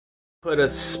Put a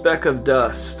speck of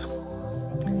dust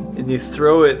and you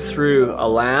throw it through a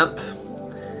lamp,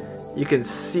 you can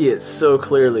see it so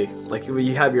clearly. Like when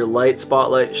you have your light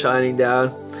spotlight shining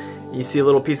down, you see a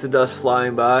little piece of dust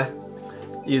flying by,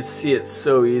 you see it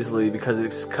so easily because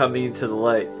it's coming into the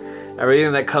light.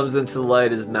 Everything that comes into the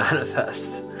light is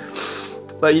manifest.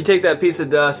 But you take that piece of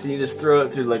dust and you just throw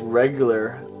it through like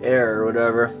regular air or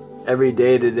whatever, every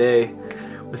day to day,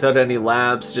 without any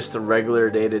lamps, just a regular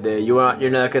day to day. You're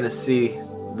not going to see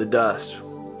the dust.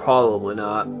 Probably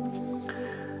not.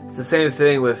 It's the same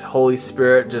thing with Holy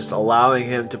Spirit, just allowing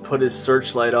Him to put His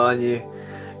searchlight on you.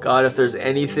 God, if there's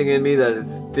anything in me that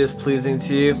is displeasing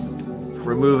to you,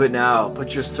 remove it now.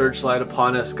 Put your searchlight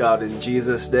upon us, God, in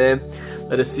Jesus' name.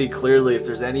 Let us see clearly if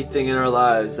there's anything in our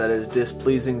lives that is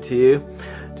displeasing to you.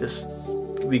 Just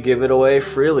we give it away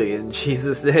freely in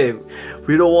Jesus' name.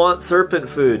 We don't want serpent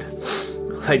food.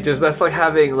 Like that's like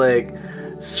having like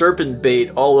serpent bait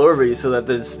all over you so that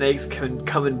the snakes can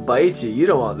come and bite you. You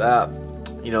don't want that.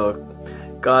 You know,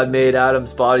 God made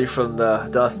Adam's body from the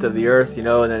dust of the earth, you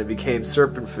know, and then it became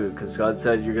serpent food because God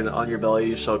said you're gonna on your belly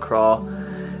you shall crawl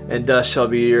and dust shall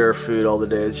be your food all the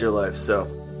days of your life. So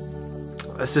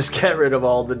let's just get rid of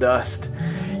all the dust.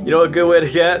 You know, a good way to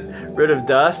get rid of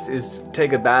dust is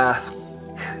take a bath.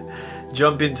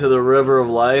 Jump into the river of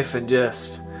life and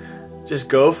just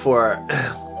go for it.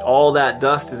 All that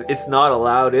dust it's not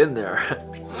allowed in there.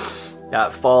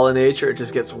 That fallen nature, it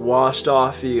just gets washed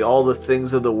off you. All the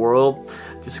things of the world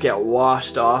just get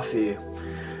washed off you,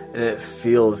 and it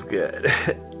feels good.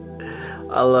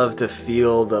 I love to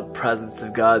feel the presence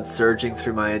of God surging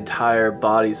through my entire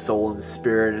body, soul, and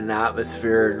spirit, in an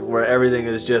atmosphere where everything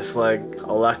is just like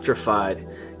electrified.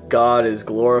 God is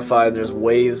glorified, and there's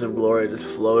waves of glory just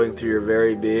flowing through your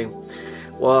very being.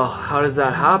 Well, how does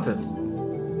that happen?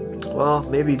 Well,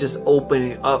 maybe just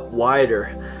opening up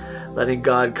wider, letting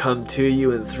God come to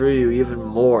you and through you even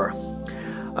more.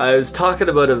 I was talking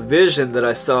about a vision that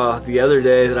I saw the other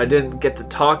day that I didn't get to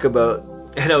talk about,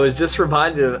 and I was just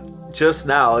reminded just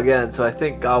now again, so I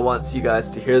think God wants you guys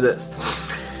to hear this.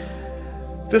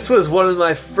 This was one of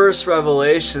my first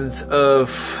revelations of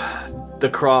the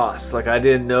cross. Like I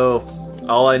didn't know,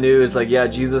 all I knew is like, yeah,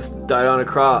 Jesus died on a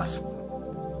cross.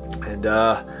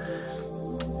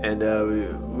 And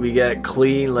we get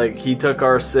clean, like He took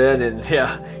our sin, and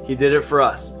yeah, He did it for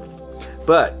us.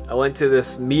 But I went to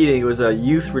this meeting, it was a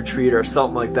youth retreat or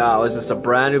something like that. I was just a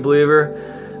brand new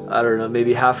believer, I don't know,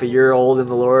 maybe half a year old in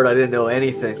the Lord. I didn't know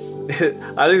anything.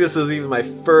 I think this was even my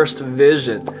first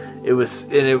vision. It was,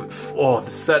 and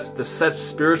the such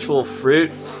spiritual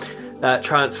fruit that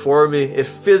transformed me. It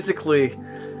physically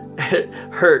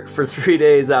hurt for 3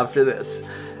 days after this.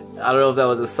 I don't know if that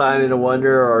was a sign and a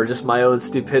wonder or just my own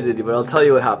stupidity, but I'll tell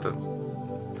you what happened.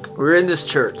 We were in this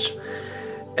church,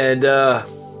 and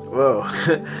whoa,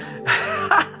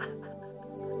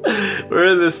 we're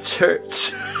in this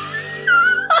church.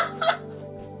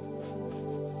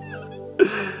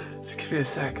 Just give me a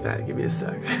sec, man. Give me a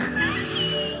sec.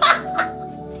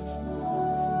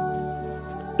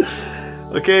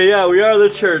 Okay, yeah, we are the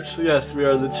church. Yes, we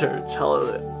are the church.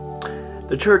 Hallelujah.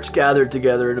 The church gathered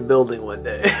together in a building one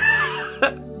day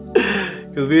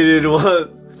because we didn't want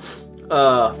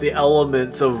the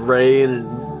elements of rain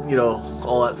and, you know,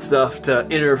 all that stuff to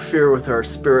interfere with our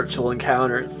spiritual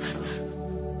encounters.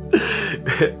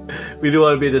 We didn't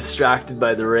want to be distracted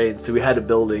by the rain, so we had a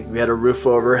building. We had a roof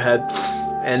overhead,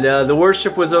 and the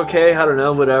worship was okay. I don't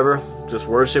know, whatever. Just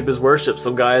worship is worship.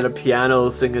 Some guy at a piano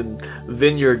singing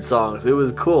vineyard songs. It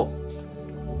was cool.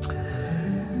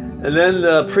 And then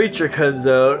the preacher comes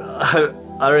out. I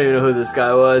don't even know who this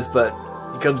guy was, but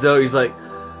he comes out. He's like,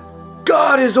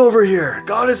 God is over here.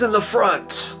 God is in the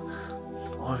front.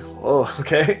 Oh,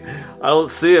 okay. I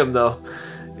don't see him though.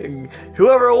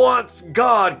 Whoever wants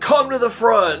God, come to the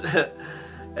front.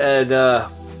 And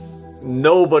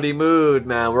nobody moved,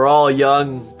 man. We're all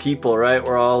young people, right?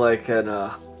 We're all like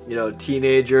you know,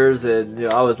 teenagers, and you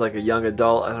know, I was like a young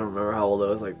adult. I don't remember how old I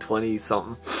was, like 20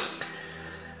 something.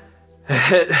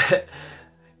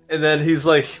 And then he's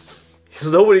like,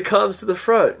 nobody comes to the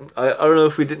front. I don't know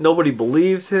if nobody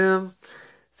believes him.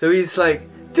 So he's like,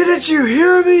 didn't you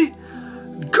hear me?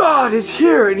 God is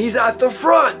here and He's at the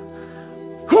front.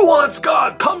 Who wants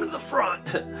God? Come to the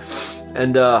front.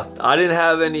 And I didn't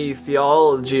have any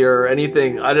theology or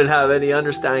anything. I didn't have any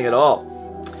understanding at all.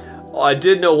 I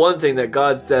did know one thing, that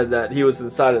God said that He was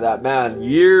inside of that man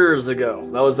years ago.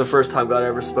 That was the first time God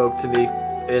ever spoke to me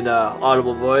in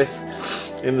audible voice,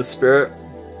 in the spirit.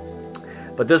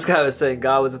 But this guy was saying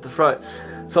God was at the front.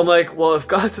 So I'm like, well, if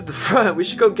God's at the front, we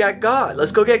should go get God.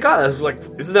 Let's go get God. I was like,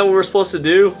 isn't that what we're supposed to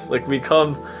do? Like, we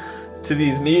come to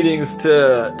these meetings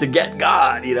to get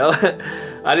God, you know.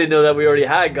 I didn't know that we already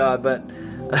had God, but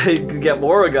I could get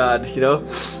more of God, you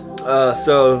know.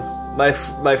 So my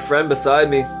friend beside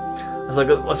me, I was like,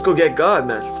 let's go get God,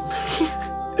 man.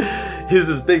 He's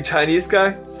this big Chinese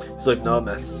guy. He's like, no,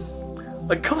 man.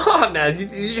 Like, come on, man.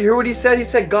 Did you hear what he said? He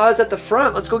said God's at the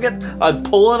front. Let's go get... I'm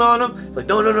pulling on him. He's like,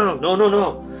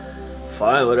 no.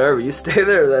 Fine, whatever. You stay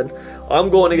there then. I'm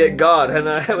going to get God. And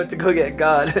I went to go get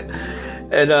God.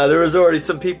 And there was already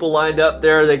some people lined up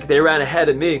there. They ran ahead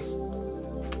of me.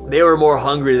 They were more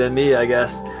hungry than me, I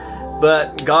guess.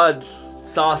 But God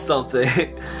saw something.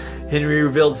 He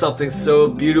revealed something so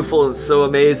beautiful and so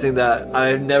amazing that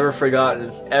I've never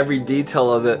forgotten every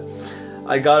detail of it.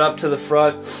 I got up to the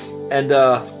front and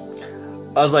I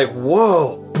was like,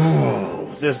 whoa,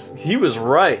 he was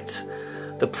right.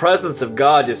 The presence of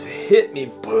God just hit me,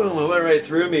 boom, it went right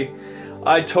through me.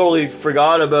 I totally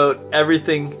forgot about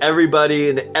everything, everybody,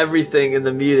 and everything in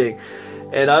the meeting.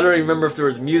 And I don't even remember if there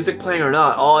was music playing or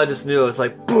not. All I just knew, it was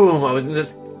like, boom, I was in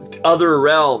this other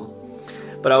realm.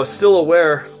 But I was still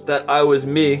aware that I was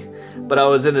me, but I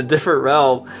was in a different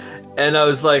realm. And I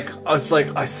was like,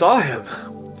 I saw him.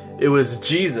 It was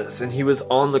Jesus, and he was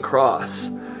on the cross.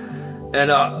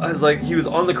 And I was like, he was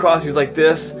on the cross, he was like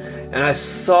this, and I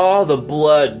saw the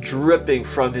blood dripping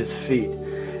from his feet.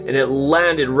 And it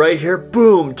landed right here,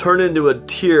 boom, turned into a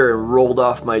tear and rolled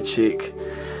off my cheek.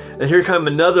 And here came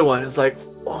another one. It's like,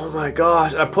 oh my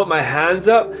gosh. I put my hands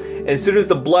up, and as soon as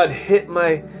the blood hit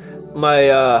my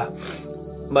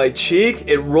cheek,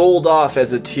 it rolled off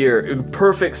as a tear in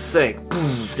perfect sync,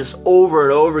 boom, just over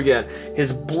and over again.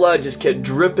 His blood just kept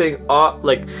dripping off.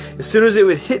 Like, as soon as it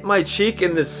would hit my cheek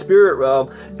in the spirit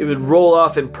realm, it would roll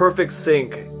off in perfect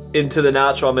sync into the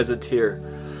natural realm as a tear.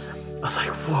 I was like,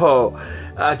 whoa.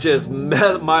 That just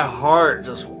my heart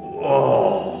just,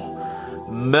 oh,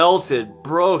 melted,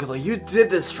 broke. Like, you did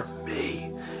this for me.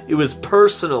 It was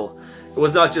personal. It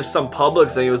was not just some public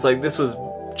thing. It was like, this was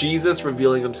Jesus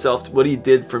revealing himself to what he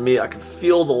did for me. I could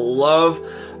feel the love.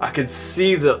 I could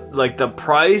see the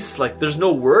price. Like, there's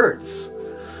no words.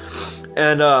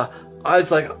 And I was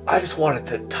like, I just wanted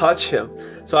to touch him.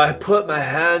 So I put my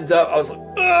hands up. I was like,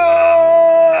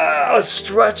 ah! I was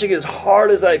stretching as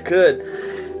hard as I could.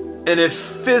 And it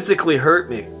physically hurt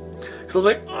me. Because I'm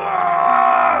like,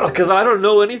 ah! Because I don't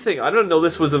know anything. I don't know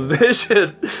this was a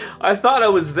vision. I thought I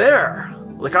was there.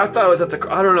 Like, I thought I was at the,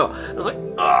 I don't know. I'm like,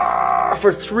 ah!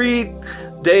 For 3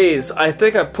 days, I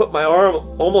think I put my arm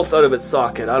almost out of its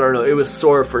socket. I don't know. It was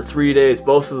sore for 3 days,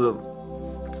 both of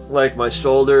them. Like my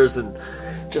shoulders and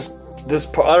just this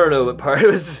part, I don't know what part. It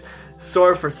was just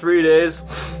sore for 3 days.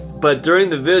 But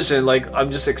during the vision, like,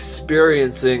 I'm just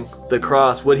experiencing the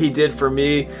cross, what he did for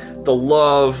me, the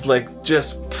love, like,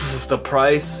 just the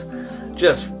price.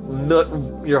 Just,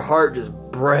 your heart just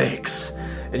breaks.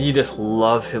 And you just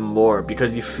love him more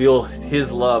because you feel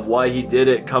his love, why he did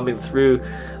it coming through.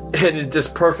 And it's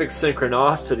just perfect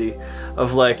synchronicity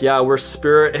of like, yeah, we're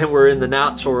spirit and we're in the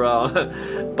natural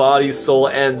realm. Body, soul,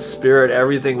 and spirit.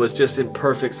 Everything was just in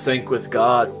perfect sync with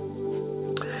God.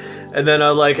 And then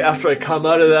after I come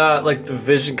out of that, like, the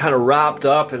vision kind of wrapped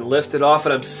up and lifted off,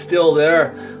 and I'm still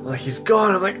there. I'm like, he's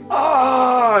gone. I'm like,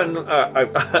 ah! And I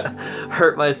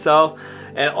hurt myself.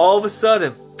 And all of a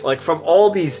sudden, like, from all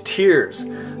these tears,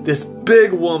 this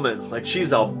big woman, like,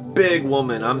 she's a big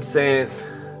woman. I'm saying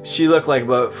she looked like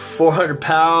about 400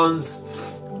 pounds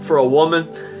for a woman.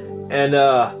 And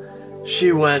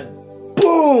she went,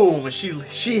 boom!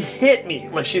 She hit me.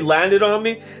 Like, she landed on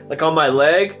me, like, on my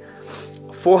leg.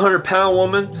 400-pound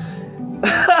woman.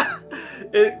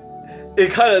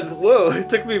 It kind of, whoa, it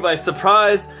took me by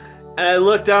surprise. And I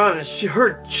looked down and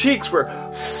her cheeks were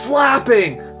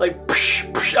flapping, like,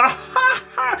 psh, psh,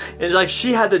 ah, ah, and like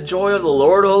she had the joy of the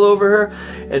Lord all over her,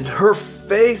 and her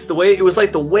face, the way it was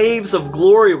like the waves of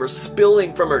glory were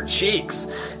spilling from her cheeks,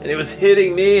 and it was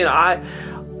hitting me, and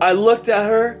I looked at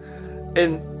her,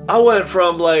 and I went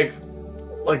from like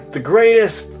the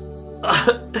greatest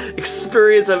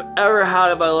experience I've ever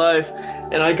had in my life,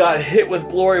 and I got hit with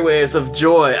glory waves of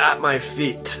joy at my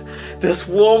feet. This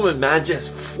woman, man,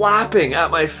 just flapping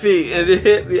at my feet, and it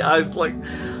hit me. I was like,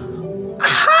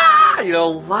 ah! You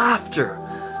know, laughter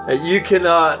that you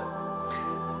cannot,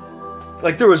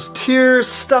 like, there was tears,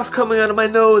 stuff coming out of my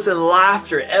nose, and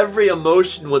laughter. Every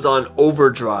emotion was on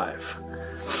overdrive.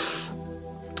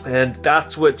 And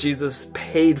that's what Jesus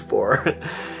paid for.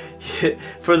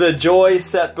 For the joy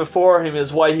set before him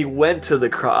is why he went to the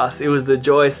cross. It was the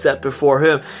joy set before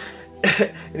him.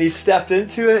 And he stepped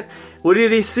into it. What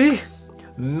did he see?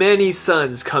 Many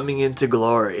sons coming into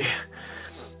glory.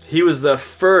 He was the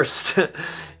first.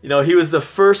 You know, he was the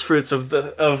first fruits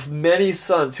of many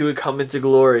sons who would come into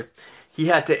glory. He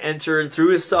had to enter through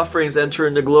his sufferings, enter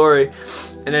into glory,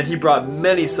 and then he brought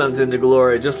many sons into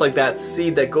glory. Just like that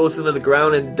seed that goes into the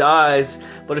ground and dies,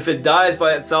 but if it dies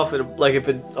by itself, I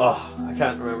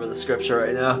can't remember the scripture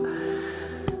right now.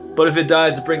 But if it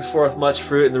dies, it brings forth much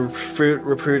fruit, and the fruit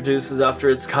reproduces after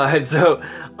its kind. So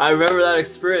I remember that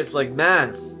experience, like,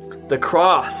 man, the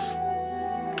cross.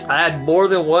 I had more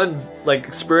than one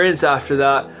experience after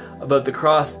that about the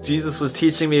cross. Jesus was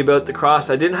teaching me about the cross.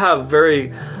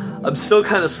 I'm still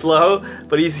kind of slow,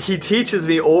 but he teaches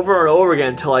me over and over again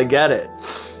until I get it.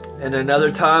 And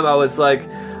another time I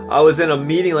was in a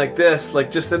meeting like this,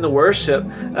 just in the worship,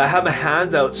 and I had my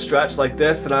hands outstretched like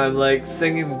this, and I'm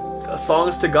singing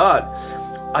songs to God.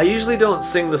 I usually don't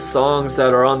sing the songs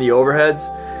that are on the overheads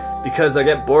because I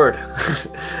get bored.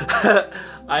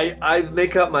 I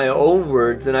make up my own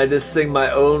words and I just sing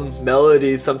my own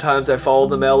melodies. Sometimes I follow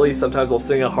the melody, sometimes I'll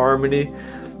sing a harmony.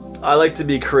 I like to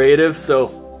be creative,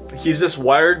 so he's just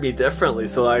wired me differently,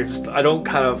 so I don't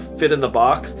kind of fit in the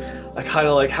box. I kind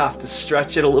of have to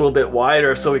stretch it a little bit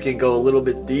wider so we can go a little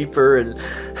bit deeper, and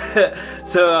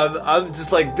so I'm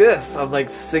just like this. I'm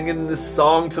singing this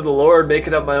song to the Lord,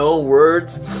 making up my own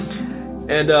words,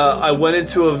 and I went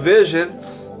into a vision,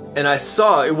 and I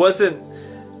saw it wasn't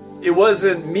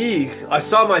me. I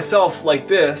saw myself like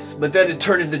this, but then it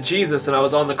turned into Jesus, and I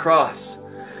was on the cross,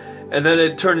 and then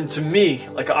it turned into me,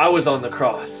 like I was on the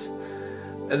cross.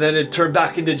 And then it turned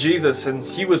back into Jesus, and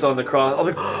he was on the cross. I'm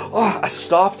like, oh, I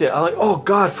stopped it. I'm like, oh,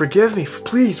 God, forgive me.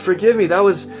 Please forgive me. I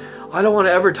don't want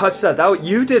to ever touch that.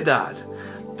 You did that.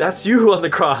 That's you on the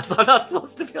cross. I'm not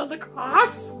supposed to be on the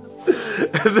cross.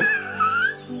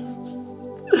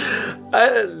 I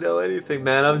didn't know anything,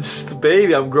 man. I'm just a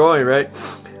baby. I'm growing, right?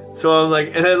 So I'm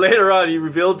like, and then later on, he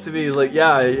revealed to me, he's like,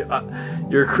 yeah,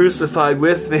 you're crucified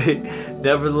with me.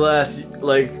 Nevertheless,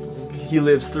 he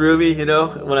lives through me, you know.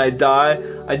 When I die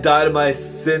to my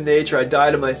sin nature, I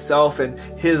die to myself, and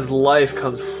his life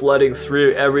comes flooding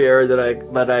through every area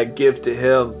that I give to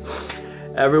him.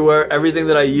 Everything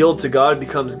that I yield to God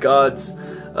becomes God's,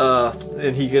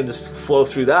 and he can just flow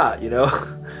through that, you know.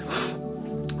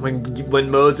 When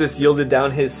Moses yielded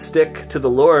down his stick to the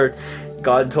Lord,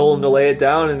 God told him to lay it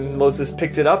down, and Moses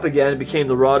picked it up again and became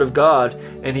the rod of God,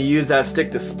 and he used that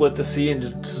stick to split the sea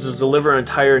and to deliver an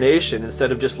entire nation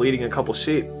instead of just leading a couple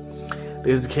sheep,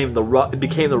 because it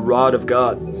became the rod of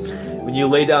God. When you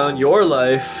lay down your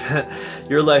life,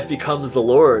 your life becomes the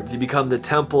Lord's. You become the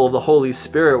temple of the Holy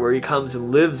Spirit, where he comes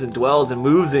and lives and dwells and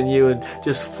moves in you and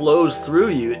just flows through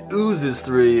you. It oozes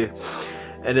through you,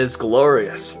 and it's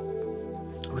glorious.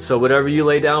 So whatever you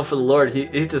lay down for the Lord,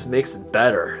 he just makes it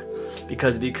better,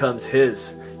 because it becomes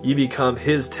his. You become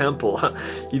his temple.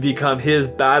 You become his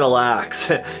battle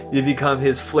axe. You become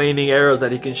his flaming arrows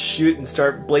that he can shoot and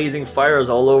start blazing fires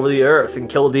all over the earth and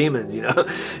kill demons, you know.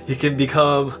 You can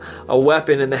become a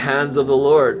weapon in the hands of the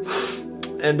Lord.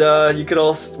 And you could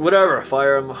also, whatever,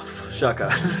 fire him,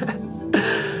 shaka.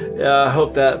 Yeah, I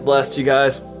hope that blessed you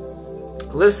guys.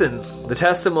 Listen, the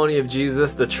testimony of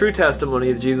Jesus, the true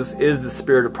testimony of Jesus, is the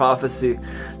spirit of prophecy.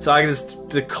 So I can just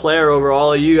declare over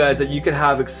all of you guys that you can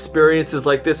have experiences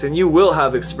like this, and you will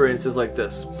have experiences like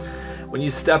this. When you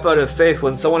step out of faith,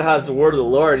 when someone has the word of the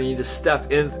Lord, and you just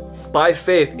step in by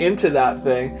faith into that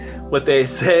thing, what they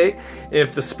say,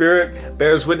 if the Spirit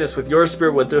bears witness with your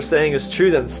spirit, what they're saying is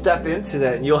true, then step into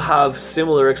that, and you'll have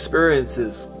similar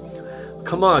experiences.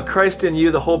 Come on, Christ in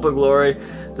you, the hope of glory.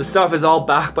 The stuff is all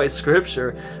backed by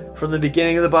Scripture. From the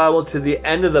beginning of the Bible to the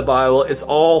end of the Bible, it's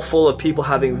all full of people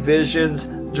having visions,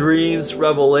 dreams,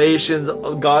 revelations,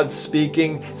 God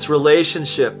speaking. It's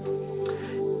relationship.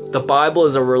 The Bible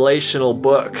is a relational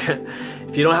book.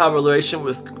 If you don't have a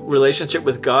relationship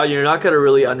with God, you're not going to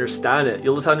really understand it.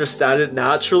 You'll just understand it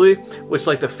naturally, which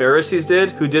like the Pharisees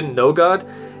did, who didn't know God,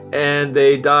 and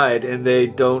they died, and they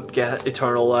don't get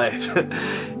eternal life.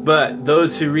 But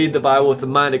those who read the Bible with the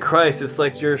mind of Christ, it's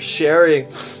like you're sharing,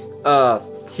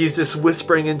 he's just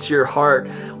whispering into your heart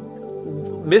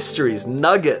mysteries,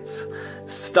 nuggets,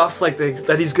 stuff like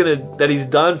that he's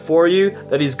done for you,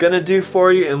 that he's gonna do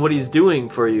for you, and what he's doing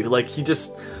for you. Like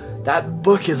that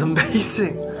book is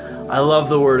amazing. I love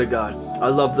the Word of God. I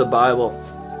love the Bible.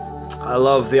 I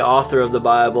love the author of the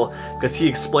Bible, because he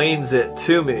explains it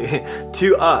to me,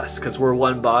 to us, because we're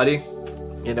one body,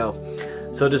 you know.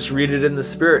 So just read it in the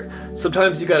Spirit.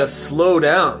 Sometimes you gotta slow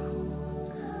down,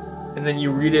 and then you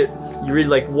read it. You read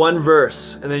like one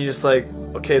verse, and then you're just like,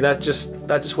 okay, that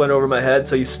just went over my head.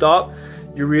 So you stop.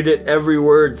 You read it every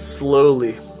word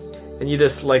slowly, and you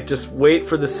just wait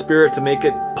for the Spirit to make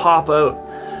it pop out.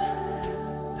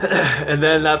 And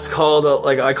then that's called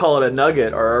like I call it a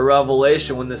nugget or a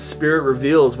revelation, when the Spirit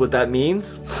reveals what that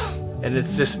means, and it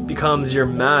just becomes your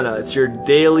manna. It's your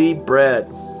daily bread.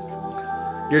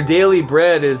 Your daily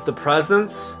bread is the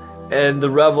presence and the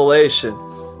revelation.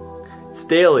 It's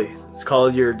daily. It's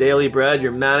called your daily bread.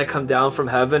 Your manna come down from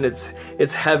heaven.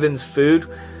 It's heaven's food.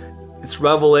 It's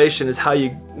revelation. Is how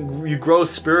you grow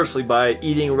spiritually, by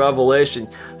eating revelation.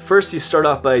 First, you start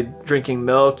off by drinking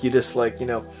milk. You just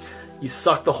you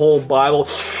suck the whole Bible,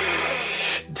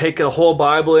 take the whole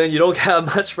Bible in. You don't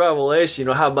have much revelation. You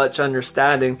don't have much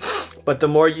understanding. But the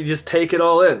more you just take it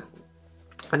all in.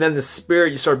 And then the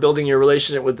Spirit, you start building your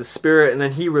relationship with the Spirit, and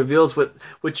then He reveals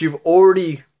what you've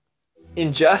already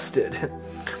ingested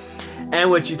and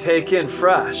what you take in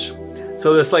fresh.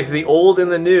 So it's like the old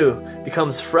and the new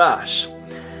becomes fresh.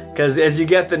 Because as you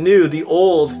get the new, the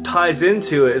old ties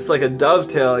into it. It's like a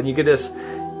dovetail, and you could just,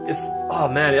 oh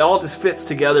man, it all just fits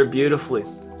together beautifully.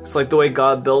 It's like the way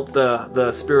God built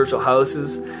the spiritual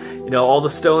houses. All the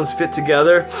stones fit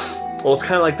together. Well, it's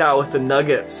kind of like that with the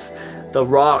nuggets, the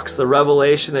rocks, the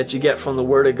revelation that you get from the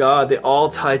Word of God. They all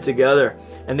tie together,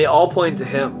 and they all point to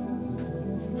Him.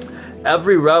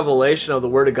 Every revelation of the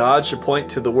Word of God should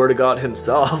point to the Word of God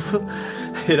Himself.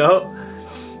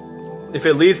 If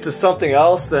it leads to something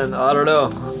else, then I don't know.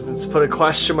 Let's put a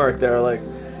question mark there, like,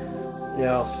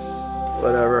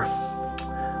 whatever.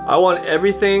 I want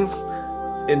everything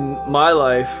in my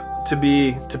life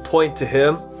to point to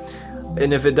Him.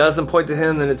 And if it doesn't point to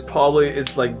Him, then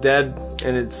it's like dead,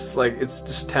 and it's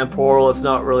just temporal. It's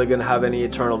not really going to have any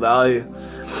eternal value.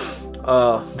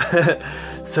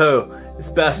 So it's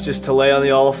best just to lay on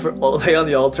the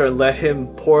altar and let Him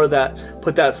put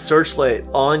that searchlight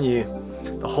on you.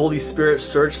 The Holy Spirit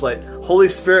searchlight. Holy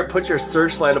Spirit, put your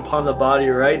searchlight upon the body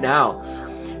right now.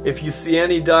 If you see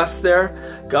any dust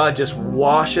there, God, just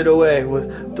wash it away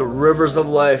with the rivers of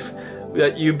life.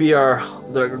 That you be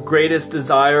the greatest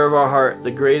desire of our heart,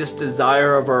 the greatest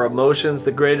desire of our emotions,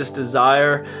 the greatest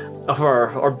desire of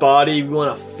our body. We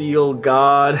want to feel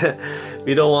God.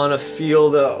 We don't want to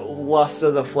feel the lust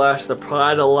of the flesh, the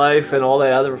pride of life, and all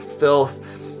that other filth.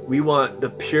 We want the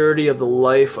purity of the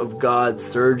life of God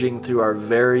surging through our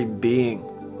very being.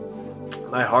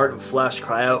 My heart and flesh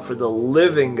cry out for the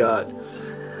living God.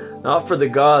 Not for the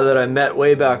God that I met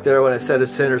way back there when I said a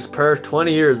sinner's prayer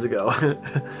 20 years ago.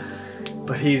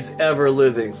 But He's ever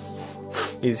living.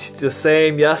 He's the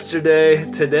same yesterday,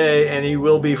 today, and He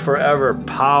will be forever.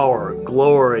 Power,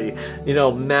 glory,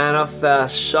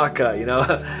 manifest,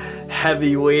 shaka,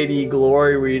 heavy, weighty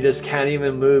glory where you just can't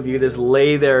even move. You just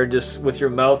lay there just with your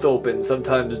mouth open.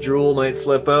 Sometimes drool might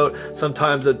slip out.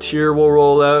 Sometimes a tear will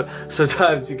roll out.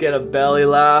 Sometimes you get a belly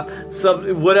laugh.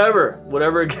 Whatever,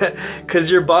 because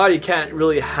your body can't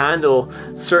really handle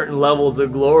certain levels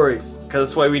of glory. Because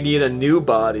that's why we need a new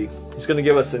body. He's going to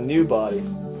give us a new body.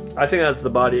 I think that's the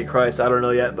body of Christ. I don't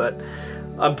know yet, but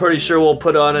I'm pretty sure we'll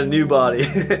put on a new body.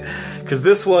 Because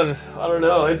this one, I don't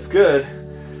know, it's good.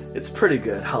 It's pretty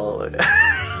good. Hallelujah.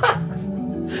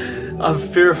 I'm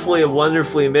fearfully and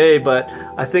wonderfully made, but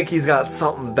I think He's got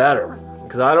something better.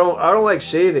 Because I don't like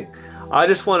shaving. I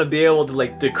just want to be able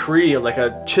to decree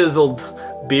a chiseled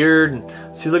beard.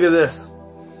 And see, look at this.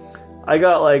 I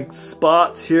got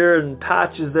spots here and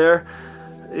patches there.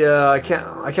 Yeah, I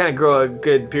can't grow a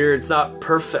good beard. It's not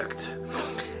perfect.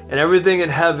 And everything in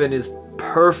heaven is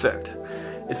perfect.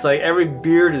 It's like every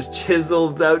beard is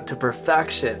chiseled out to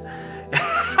perfection.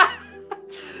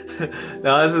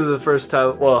 Now this is the first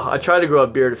time. Well, I tried to grow a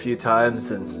beard a few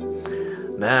times,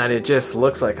 and man, it just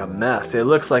looks like a mess. It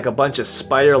looks like a bunch of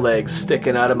spider legs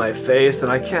sticking out of my face,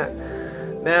 and I can't.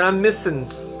 Man, I'm missing.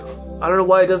 I don't know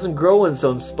why it doesn't grow in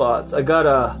some spots. I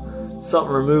got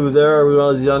something removed there when I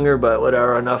was younger, but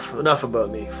whatever. Enough about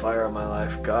me. Fire on my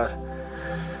life, God.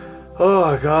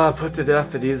 Oh God, put to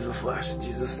death the deeds of the flesh in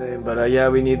Jesus' name. But yeah,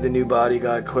 we need the new body,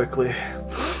 God, quickly.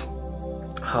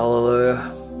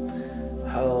 Hallelujah.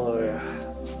 Hallelujah.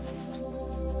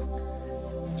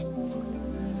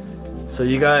 So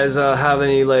you guys have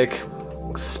any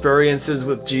experiences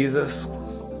with Jesus?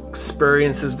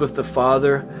 Experiences with the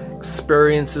Father?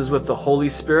 Experiences with the Holy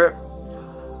Spirit?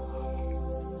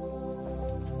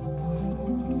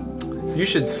 You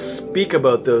should speak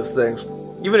about those things,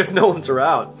 even if no one's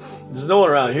around. There's no one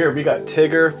around here. We got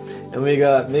Tigger, and we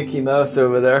got Mickey Mouse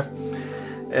over there,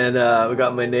 and we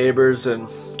got my neighbors, and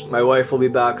my wife will be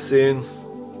back soon.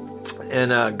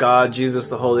 And God, Jesus,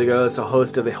 the Holy Ghost, a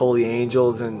host of the holy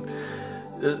angels, and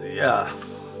yeah.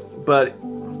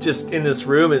 But just in this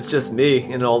room, it's just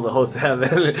me and all the hosts of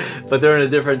heaven, but they're in a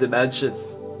different dimension.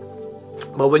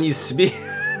 But when you speak,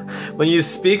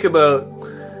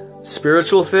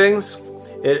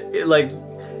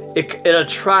 it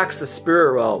attracts the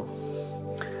spirit realm.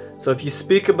 So if you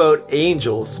speak about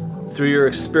angels through your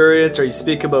experience, or you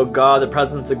speak about God, the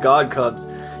presence of God comes.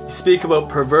 You speak about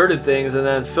perverted things, and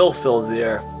then filth fills the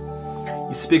air.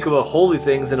 You speak about holy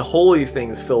things, and holy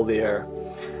things fill the air.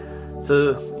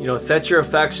 So, set your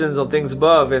affections on things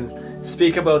above and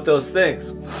speak about those things.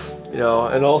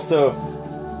 And also,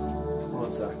 one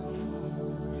sec.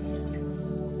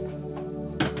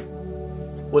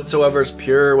 Whatsoever is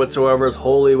pure, whatsoever is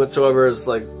holy, whatsoever is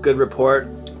like good report,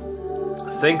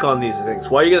 think on these things.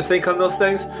 Why are you going to think on those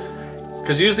things?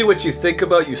 Because usually what you think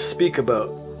about, you speak about.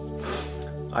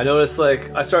 I noticed,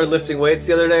 I started lifting weights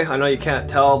the other day. I know you can't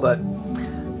tell, but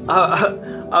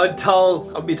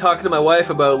I'd be talking to my wife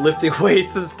about lifting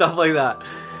weights and stuff like that.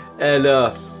 And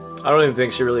I don't even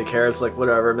think she really cares.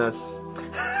 Whatever, man.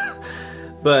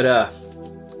 But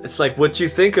it's what you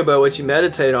think about, what you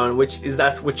meditate on,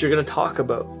 that's what you're going to talk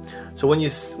about. So when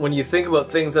you think about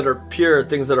things that are pure,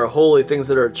 things that are holy, things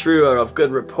that are true, are of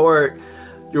good report,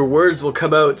 your words will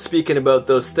come out speaking about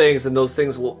those things, and those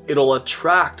things it'll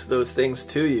attract those things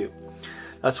to you.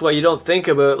 That's why you don't think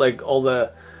about all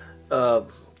the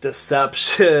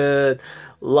deception,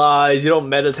 lies. You don't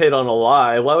meditate on a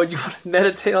lie. Why would you want to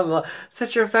meditate on the lie?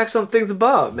 Set your affections on things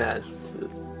above, man.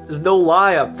 There's no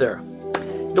lie up there.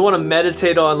 You don't want to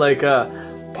meditate on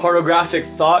a pornographic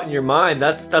thought in your mind.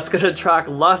 That's going to attract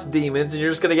lust demons, and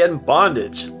you're just going to get in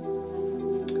bondage.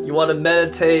 You want to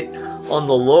meditate on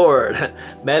the Lord.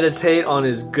 Meditate on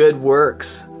His good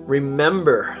works.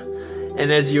 Remember.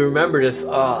 And as you remember,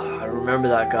 I remember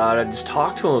that, God. I just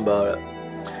talk to Him about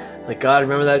it. God,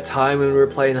 remember that time when we were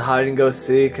playing hide and go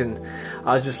seek, and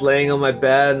I was just laying on my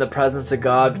bed, and the presence of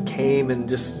God came, and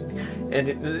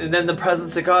then the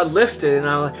presence of God lifted, and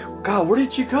I'm like, God, where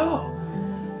did you go?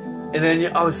 And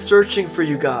then I was searching for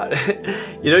you, God.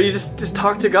 You just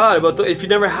talk to God about if you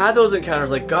never had those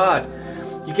encounters, God,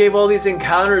 you gave all these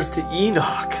encounters to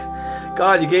Enoch.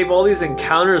 God, you gave all these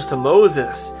encounters to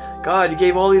Moses. God, you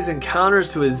gave all these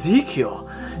encounters to Ezekiel.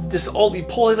 You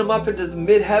pulling him up into the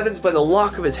mid-heavens by the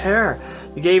lock of his hair.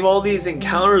 You gave all these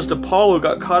encounters to Paul, who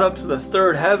got caught up to the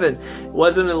third heaven.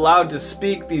 Wasn't allowed to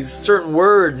speak these certain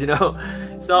words,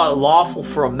 It's not lawful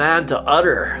for a man to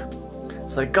utter.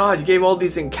 It's God, you gave all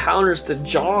these encounters to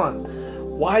John.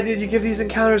 Why did you give these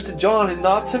encounters to John and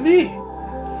not to me?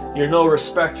 You're no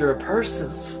respecter of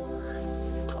persons.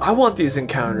 I want these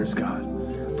encounters, God.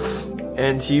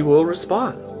 And He will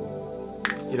respond.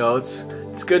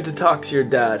 It's good to talk to your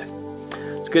dad.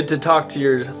 It's good to talk to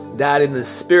your dad in the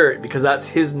spirit, because that's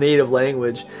his native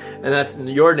language, and that's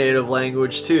your native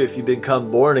language too if you become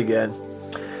born again.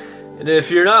 And if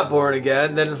you're not born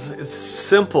again, then it's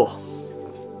simple.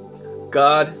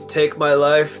 God, take my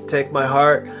life, take my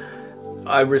heart.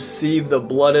 I receive the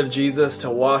blood of Jesus to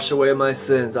wash away my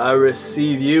sins. I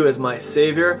receive you as my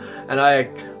Savior, and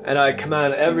I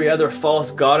command every other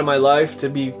false god in my life to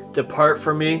depart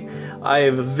from me. I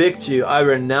evict you. I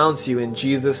renounce you in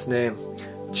Jesus' name.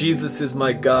 Jesus is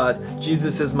my God.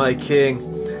 Jesus is my King.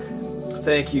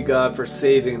 Thank you, God, for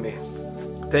saving me.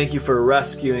 Thank you for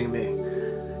rescuing me.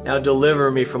 Now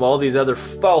deliver me from all these other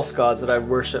false gods that I've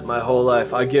worshipped my whole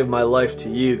life. I give my life to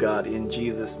you, God, in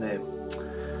Jesus' name.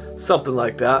 Something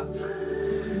like that.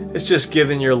 It's just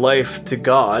giving your life to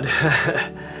God.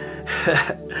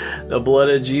 The blood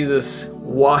of Jesus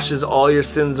washes all your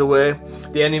sins away.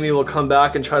 The enemy will come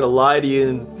back and try to lie to you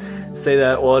and say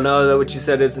that, well, no, that what you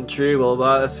said isn't true, blah,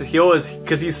 blah.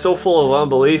 Because he's so full of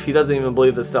unbelief, he doesn't even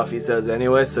believe the stuff he says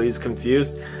anyway, so he's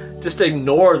confused. Just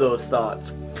ignore those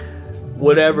thoughts.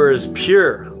 Whatever is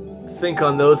pure, think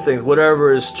on those things.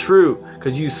 Whatever is true,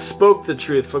 because you spoke the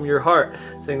truth from your heart,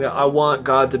 saying that I want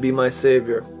God to be my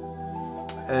Savior.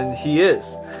 And He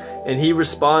is. And He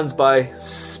responds by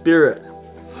spirit.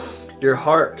 Your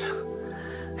heart.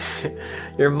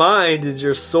 Your mind is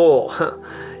your soul.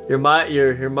 Your mind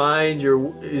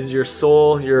is your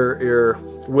soul, your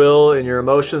will and your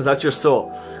emotions. That's your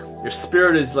soul. Your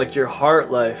spirit is like your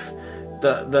heart life.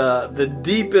 The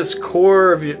deepest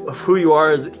core of who you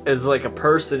are as like a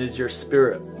person is your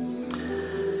spirit.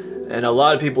 And a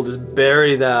lot of people just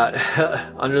bury that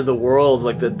under the world,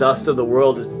 like the dust of the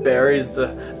world just buries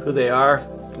who they are,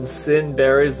 and sin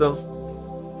buries them.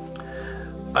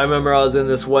 I remember I was in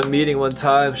this one meeting one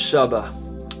time, Shabbat,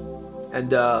 and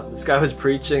this guy was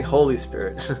preaching Holy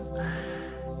Spirit.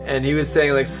 And he was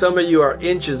saying, like, some of you are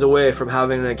inches away from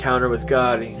having an encounter with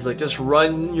God. And he's like, just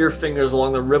run your fingers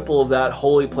along the ripple of that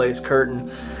holy place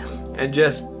curtain, and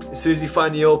just, as soon as you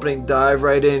find the opening, dive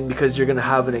right in, because you're going to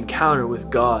have an encounter with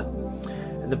God.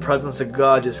 And the presence of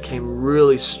God just came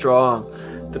really strong.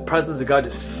 The presence of God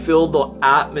just filled the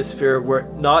atmosphere, where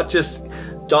not just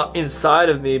inside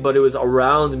of me, but it was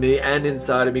around me and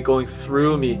inside of me, going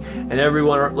through me. And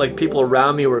everyone, like people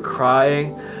around me, were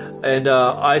crying. And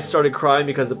I started crying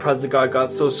because the presence of God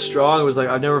got so strong. It was like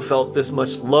I've never felt this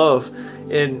much love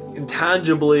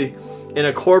intangibly in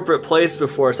a corporate place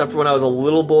before, except for when I was a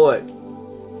little boy.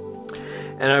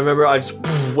 And I remember I just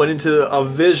went into a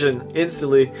vision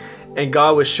instantly, and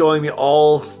God was showing me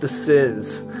all the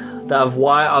sins of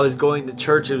why I was going to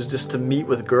church. It was just to meet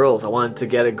with girls. I wanted to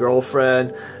get a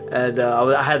girlfriend, and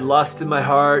I had lust in my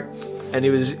heart. And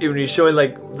he was showing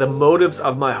like the motives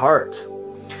of my heart.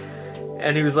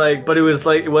 And he was like, but it was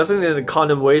like, it wasn't in a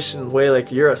condemnation way,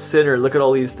 like you're a sinner, look at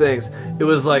all these things. It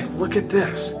was like, look at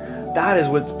this. That is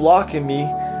what's blocking me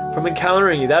from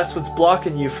encountering you. That's what's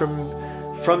blocking you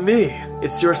from me.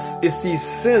 It's these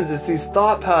sins, it's these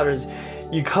thought patterns.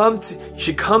 You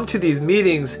should come to these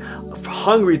meetings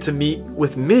hungry to meet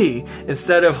with me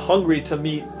instead of hungry to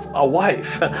meet a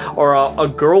wife or a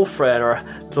girlfriend, or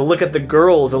to look at the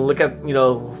girls and look at,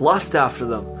 lust after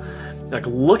them. Like,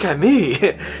 look at me.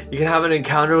 You can have an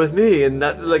encounter with me. And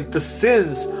that, like, the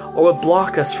sins are what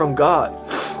block us from God.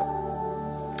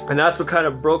 And that's what kind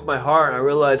of broke my heart. I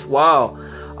realized, wow,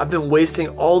 I've been wasting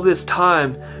all this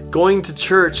time going to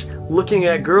church, looking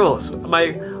at girls.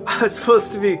 I was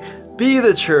supposed to be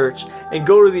the church and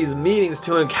go to these meetings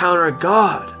to encounter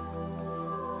God.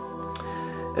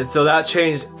 And so that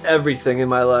changed everything in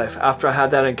my life. After I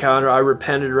had that encounter, I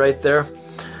repented right there.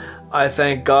 I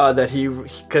thank God that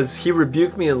because he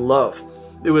rebuked me in love.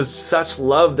 It was such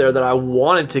love there that I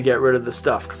wanted to get rid of the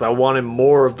stuff, because I wanted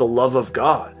more of the love of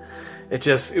God. It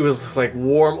was like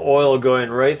warm oil going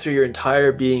right through your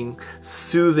entire being,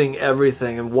 soothing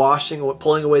everything and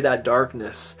pulling away that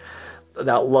darkness,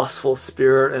 that lustful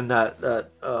spirit, and that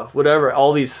whatever,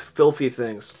 all these filthy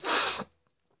things.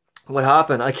 What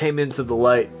happened? I came into the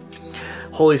light.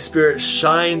 Holy Spirit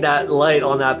shined that light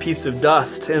on that piece of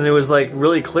dust, and it was like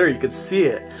really clear. You could see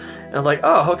it. And I'm like,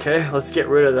 oh, okay, let's get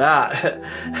rid of that.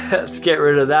 Let's get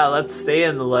rid of that. Let's stay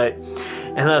in the light.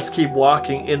 And let's keep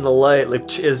walking in the light,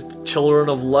 like as children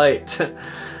of light.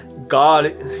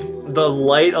 God, the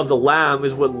light of the Lamb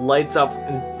is what lights up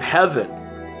in heaven.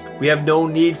 We have no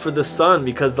need for the sun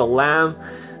because the Lamb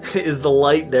is the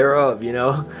light thereof,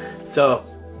 So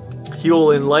he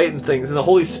will enlighten things, and the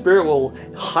Holy Spirit will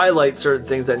highlight certain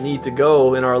things that need to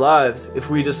go in our lives if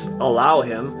we just allow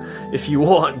him, if you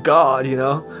want God,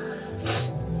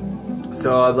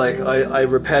 So I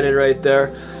repented right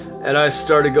there, and I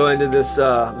started going to this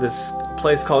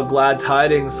place called Glad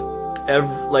Tidings.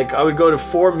 I would go to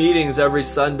 4 meetings every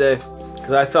Sunday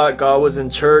because I thought God was in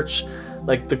church.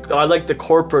 I like the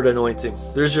corporate anointing.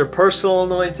 There's your personal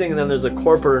anointing, and then there's a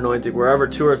corporate anointing wherever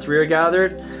 2 or 3 are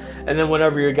gathered, and then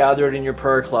whenever you're gathered in your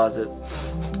prayer closet.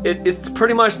 It's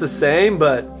pretty much the same,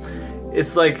 but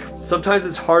it's like sometimes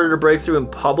it's harder to break through in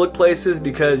public places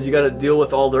because you got to deal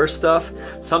with all their stuff.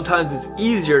 Sometimes it's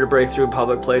easier to break through in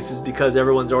public places because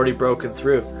everyone's already broken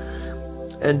through.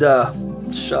 And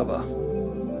Shabbat.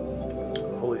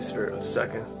 Holy Spirit, a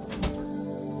second.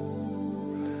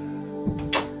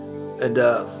 And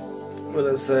what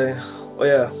did I say? Oh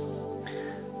yeah.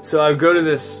 So I would go to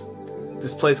this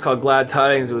place called Glad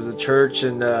Tidings. It was a church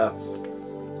in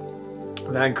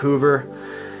Vancouver,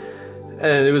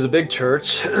 and it was a big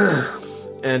church.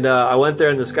 And I went there,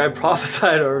 and this guy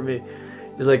prophesied over me.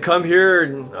 He's like, come here,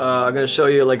 and I'm going to show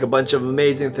you like a bunch of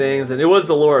amazing things. And it was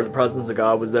the Lord. The presence of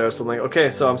God was there. So I'm like,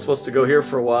 okay, so I'm supposed to go here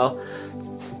for a while.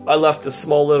 I left this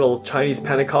small little Chinese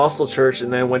Pentecostal church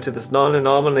and then went to this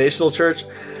non-denominational church.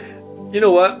 You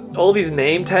know what? All these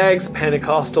name tags,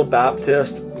 Pentecostal,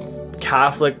 Baptist,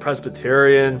 Catholic,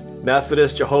 Presbyterian,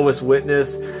 Methodist, Jehovah's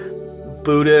Witness,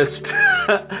 Buddhist,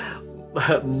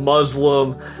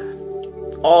 Muslim,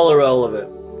 all irrelevant.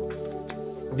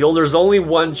 There's only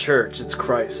one church. It's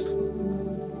Christ.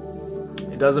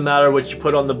 It doesn't matter what you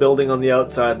put on the building on the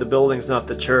outside. The building's not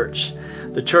the church.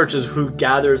 The church is who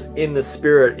gathers in the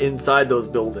Spirit inside those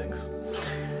buildings.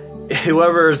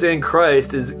 Whoever is in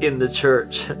Christ is in the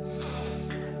church.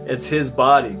 It's his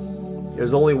body.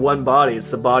 There's only one body. It's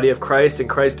the body of Christ, and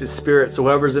Christ is Spirit. So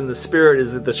whoever's in the Spirit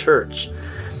is in the church.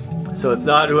 So it's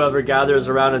not whoever gathers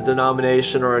around a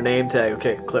denomination or a name tag.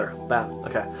 Okay, clear. Bam.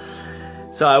 Okay.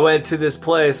 So I went to this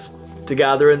place to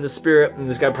gather in the Spirit, and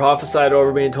this guy prophesied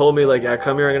over me and told me, like, yeah,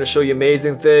 come here, I'm going to show you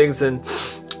amazing things. And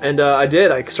I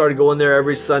did. I started going there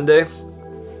every Sunday.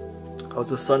 I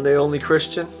was a Sunday-only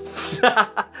Christian.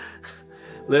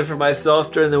 Lived for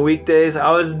myself during the weekdays.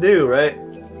 I was new, right?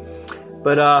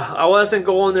 But I wasn't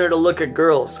going there to look at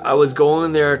girls. I was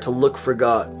going there to look for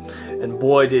God. And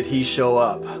boy, did he show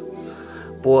up.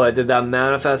 boy, did that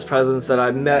manifest presence that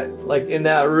I met, like in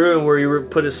that room where you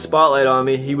put a spotlight on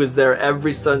me, he was there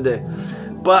every Sunday.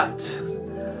 But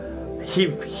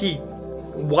he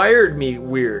wired me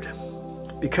weird,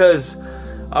 because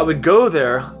I would go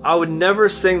there, I would never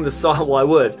sing the song. Well, I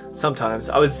would sometimes.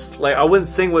 I wouldn't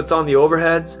sing what's on the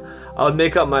overheads. I would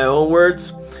make up my own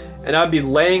words, and I'd be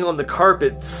laying on the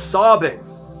carpet sobbing,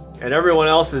 and everyone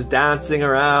else is dancing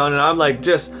around, and I'm like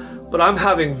but I'm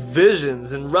having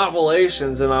visions and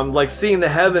revelations, and I'm like seeing the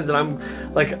heavens, and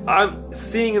I'm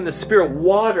seeing in the spirit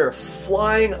water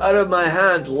flying out of my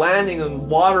hands, landing and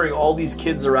watering all these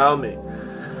kids around me.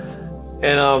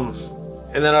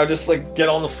 And then I just like get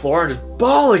on the floor and just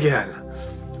bawl again.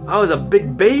 I was a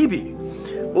big baby.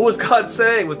 What was God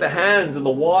saying with the hands and the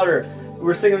water? We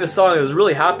were singing this song. I was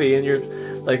really happy, and you're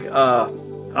like,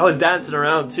 I was dancing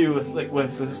around too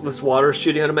with this water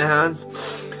shooting out of my hands.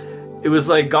 It was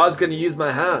like God's going to use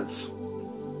my hands.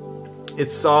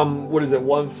 It's Psalm,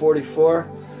 144?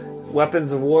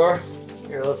 Weapons of War.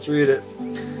 Here, let's read it.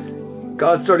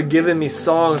 God started giving me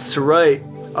songs to write.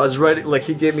 I was writing, like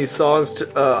he gave me songs to,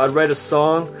 I'd write a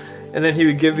song, and then he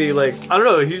would give me like, I don't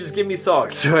know, he'd just give me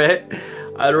songs, right?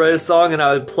 I'd write a song and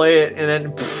I would play it, and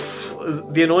then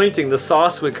the anointing, the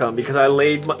sauce would come, because I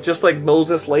laid, just like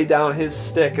Moses laid down his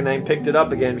stick and then picked it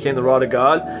up again, became the rod of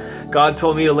God. God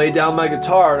told me to lay down my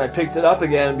guitar, and I picked it up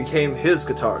again and became his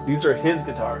guitar. These are his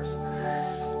guitars.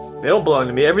 They don't belong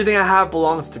to me. Everything I have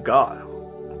belongs to God.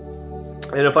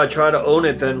 And if I try to own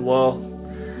it, then, well,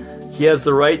 he has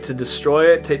the right to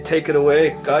destroy it, take it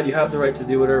away. God, you have the right to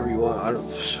do whatever you want. I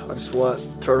just want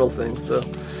turtle things. So,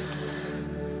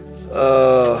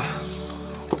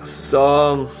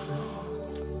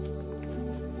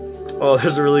 oh,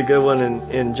 there's a really good one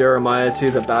in Jeremiah too,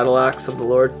 the battle axe of the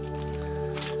Lord.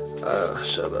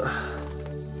 Shabbat.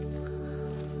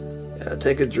 Yeah,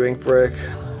 take a drink break.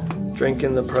 Drink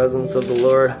in the presence of the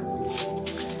Lord,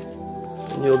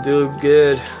 and you'll do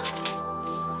good.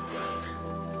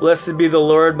 Blessed be the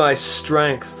Lord, my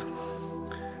strength,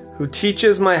 who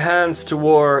teaches my hands to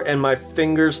war and my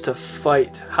fingers to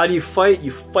fight. How do you fight?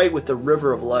 You fight with the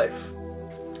river of life.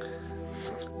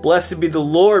 Blessed be the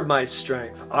Lord, my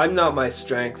strength. I'm not my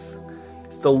strength.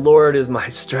 It's the Lord is my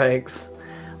strength.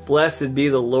 Blessed be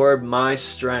the Lord, my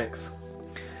strength,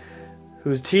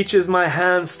 who teaches my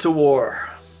hands to war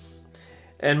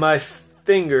and my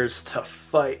fingers to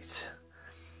fight.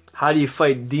 How do you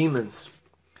fight demons?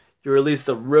 You release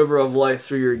the river of life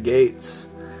through your gates.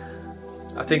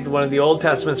 I think one of the Old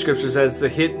Testament scriptures says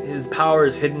his power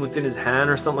is hidden within his hand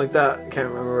or something like that. I can't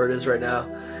remember where it is right now.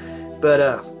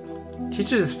 But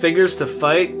teaches his fingers to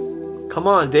fight. Come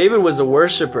on, David was a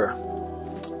worshiper.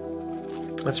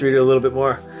 Let's read it a little bit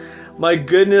more. My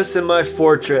goodness and my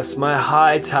fortress, my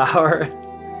high tower,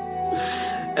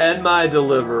 and my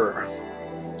deliverer.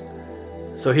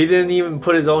 So he didn't even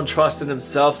put his own trust in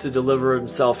himself to deliver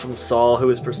himself from Saul, who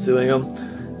was pursuing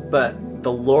him, but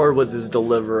the Lord was his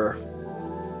deliverer.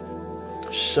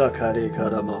 Shakari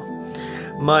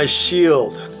Karama. My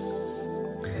shield,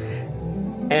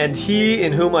 and he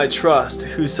in whom I trust,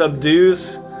 who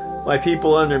subdues my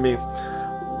people under me.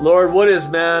 Lord, what is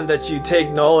man that you take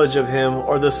knowledge of him,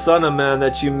 or the son of man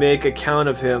that you make account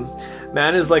of him?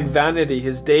 Man is like vanity.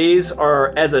 His days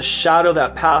are as a shadow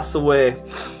that pass away.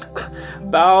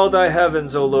 Bow thy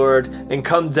heavens, O Lord, and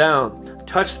come down.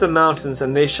 Touch the mountains,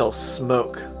 and they shall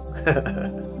smoke.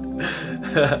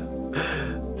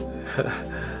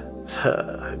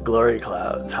 Glory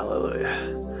clouds, hallelujah.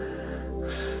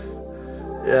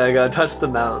 Yeah, I gotta touch the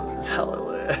mountains,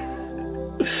 hallelujah.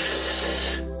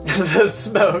 The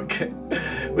smoke.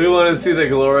 We want to see the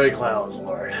glory clouds,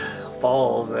 Lord.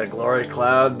 Fall the glory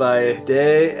cloud by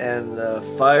day and the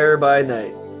fire by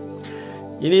night.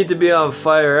 You need to be on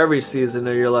fire every season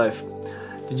of your life.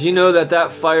 Did you know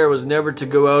that fire was never to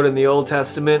go out in the Old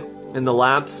Testament, in the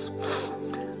lamps?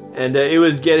 And it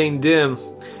was getting dim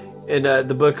in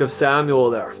the book of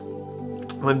Samuel there.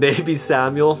 When baby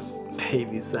Samuel,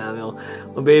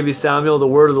 the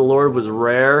word of the Lord was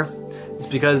rare. It's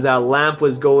because that lamp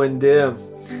was going dim.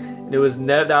 And it was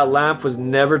that lamp was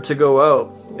never to go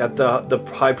out. That the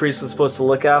high priest was supposed to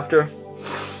look after.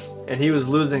 And he was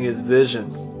losing his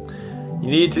vision.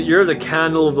 You're the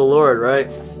candle of the Lord, right?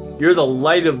 You're the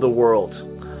light of the world.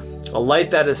 A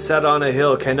light that is set on a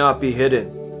hill cannot be hidden.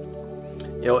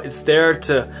 You know, it's there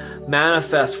to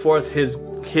manifest forth his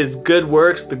good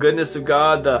works, the goodness of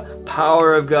God, the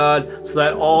power of God, so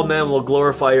that all men will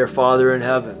glorify your Father in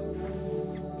heaven.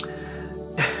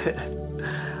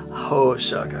 Oh,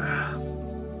 Shaka.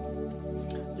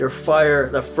 Your fire,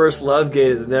 the first love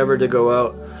gate, is never to go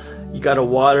out. You got to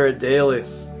water it daily.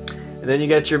 And then you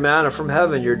get your manna from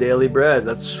heaven, your daily bread.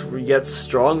 That's where you get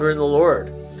stronger in the Lord.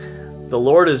 The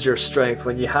Lord is your strength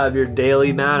when you have your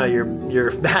daily manna,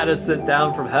 your manna sent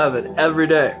down from heaven every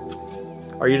day.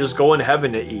 Or you just go in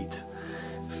heaven to eat.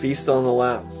 Feast on the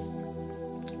Lamb.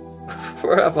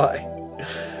 Where am I?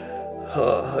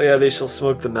 Oh yeah, they shall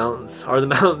smoke the mountains. Or the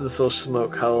mountains shall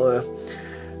smoke. Hallelujah.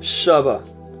 Shabbat.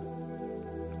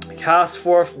 Cast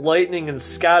forth lightning and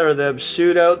scatter them.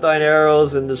 Shoot out thine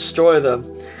arrows and destroy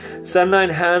them. Send thine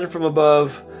hand from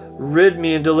above. Rid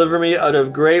me and deliver me out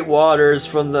of great waters,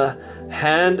 from the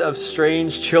hand of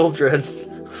strange children,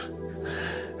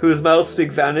 whose mouth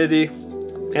speak vanity,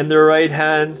 and their right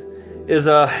hand is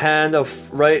a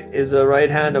right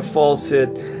hand of falsehood.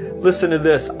 Listen to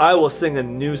this. I will sing a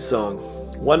new song.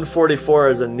 144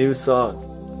 is a new song.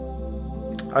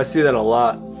 I see that a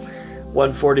lot.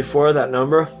 144, that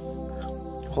number.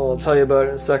 Well, I'll tell you about it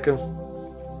in a second.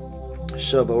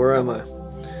 Shabbat, where am I?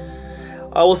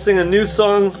 I will sing a new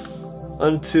song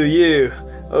unto you,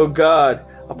 O God.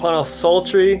 Upon a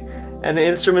psaltery and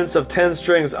instruments of 10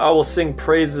 strings, I will sing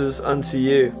praises unto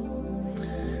you.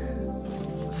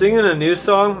 Singing a new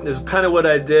song is kind of what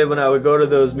I did when I would go to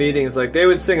those meetings. Like, they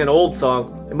would sing an old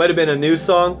song. It might have been a new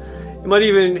song. It might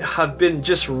even have been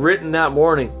just written that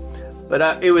morning.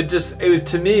 But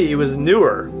to me, it was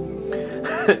newer.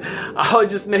 I would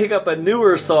just make up a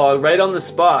newer song right on the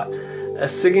spot,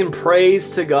 singing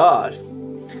praise to God.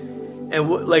 And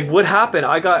what happened?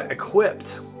 I got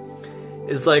equipped.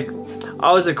 It's like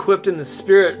I was equipped in the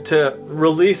Spirit to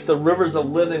release the rivers of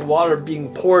living water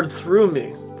being poured through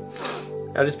me.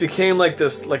 I just became like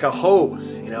this, like a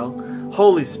hose,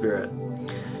 Holy Spirit.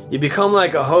 You become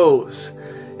like a hose,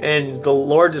 and the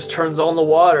Lord just turns on the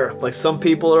water. Like, some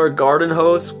people are a garden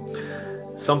hose.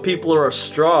 Some people are a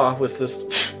straw with this,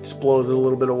 just blows a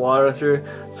little bit of water through.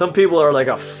 Some people are like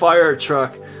a fire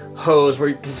truck hose where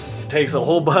he takes a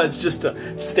whole bunch just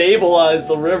to stabilize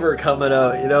the river coming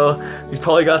out, He's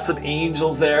probably got some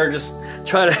angels there just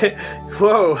trying to,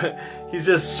 whoa, he's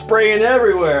just spraying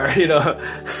everywhere,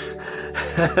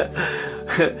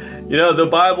 The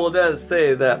Bible does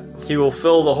say that he will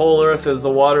fill the whole earth as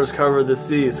the waters cover the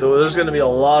sea. So there's going to be a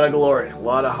lot of glory, a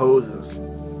lot of hoses.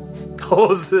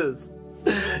 Hoses.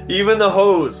 Even the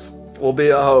hose will be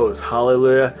a hose.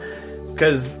 Hallelujah.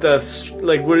 Because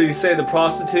what did he say? The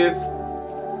prostitutes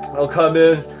will come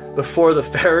in before the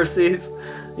Pharisees.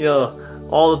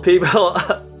 All the people.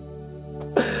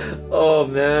 Oh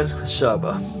man.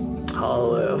 Shabbat.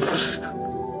 Hallelujah.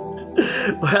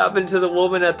 What happened to the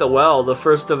woman at the well, the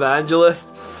first evangelist?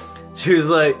 She was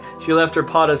like, she left her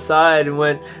pot aside and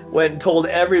went and told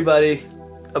everybody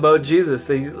about Jesus.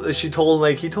 She told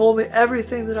him, he told me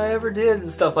everything that I ever did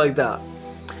and stuff like that.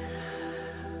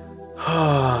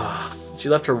 She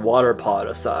left her water pot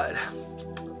aside.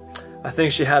 I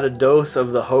think she had a dose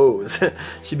of the hose.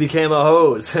 She became a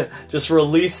hose, just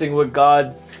releasing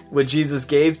what Jesus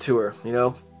gave to her,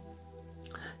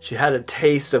 She had a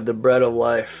taste of the bread of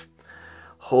life.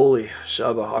 Holy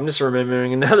Shabbat. I'm just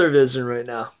remembering another vision right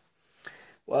now.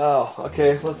 Wow.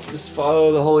 Okay, let's just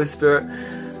follow the Holy Spirit.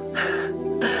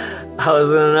 I was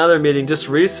in another meeting just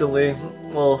recently.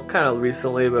 Well, kind of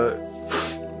recently, but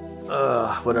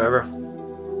whatever.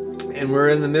 And we're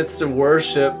in the midst of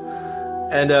worship.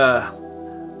 And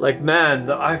man,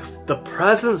 the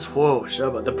presence, whoa,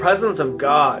 Shabbat, the presence of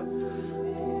God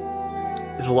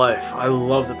is life. I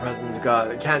love the presence of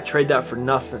God. I can't trade that for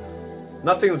nothing.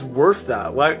 Nothing's worth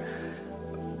that. I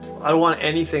don't want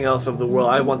anything else of the world.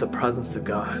 I want the presence of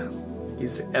God.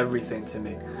 He's everything to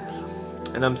me.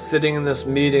 And I'm sitting in this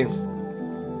meeting,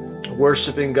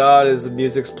 worshiping God as the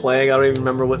music's playing. I don't even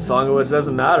remember what song it was. It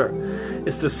doesn't matter.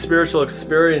 It's the spiritual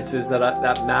experiences that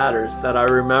matters, that I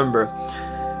remember.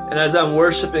 And as I'm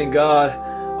worshiping God,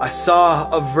 I saw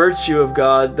a virtue of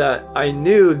God that I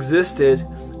knew existed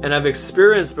and I've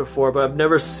experienced before, but I've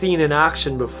never seen in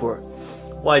action before.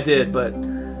 Well, I did, but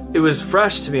it was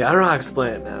fresh to me. I don't know how to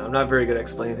explain it, man. I'm not very good at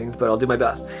explaining things, but I'll do my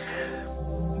best.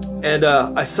 And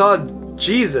I saw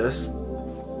Jesus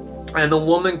and the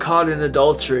woman caught in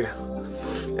adultery.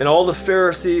 And all the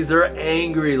Pharisees, they're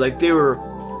angry, like they were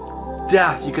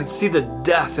death. You can see the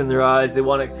death in their eyes. They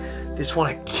just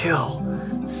want to kill,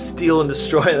 steal and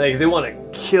destroy. Like they want to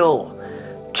kill.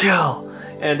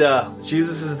 And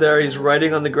Jesus is there. He's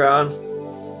writing on the ground.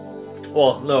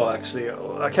 Well, no, actually,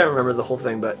 I can't remember the whole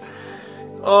thing, but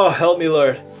oh, help me,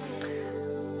 Lord.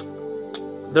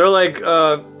 They're like,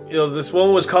 this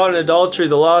woman was caught in adultery.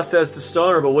 The law says to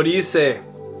stone her, but what do you say?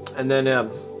 And then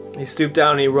he stooped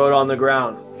down and he wrote on the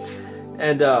ground.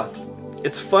 And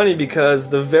it's funny because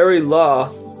the very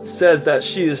law says that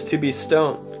she is to be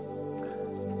stoned.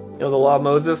 The law of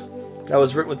Moses. that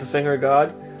was written with the finger of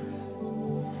God.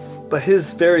 But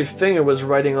his very finger was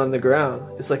writing on the ground.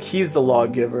 It's like he's the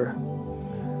lawgiver.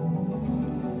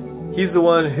 He's the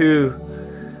one who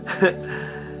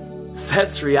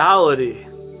sets reality.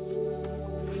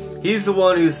 He's the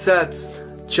one who sets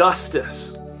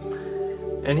justice.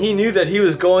 And he knew that he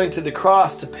was going to the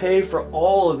cross to pay for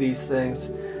all of these things,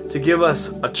 to give us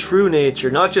a true nature,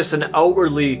 not just an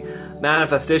outwardly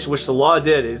manifestation, which the law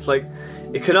did. It's like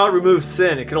it cannot remove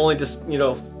sin. It can only just,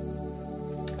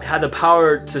 had the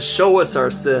power to show us our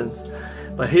sins.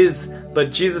 But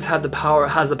Jesus has the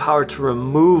power to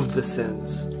remove the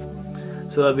sins,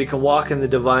 so that we can walk in the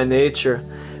divine nature.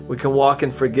 We can walk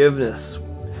in forgiveness.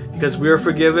 Because we are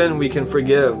forgiven, we can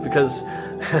forgive. Because,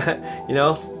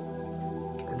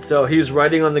 And so he's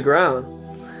writing on the ground.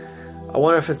 I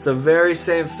wonder if it's the very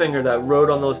same finger that wrote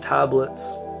on those tablets.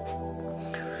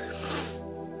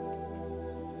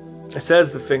 It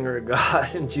says the finger of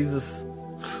God. And Jesus,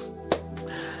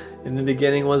 in the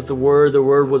beginning was the Word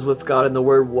was with God, and the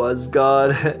Word was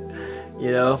God.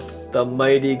 The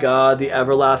mighty God, the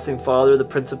everlasting Father, the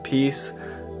Prince of Peace.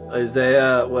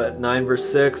 Isaiah 9 verse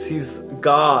 6. He's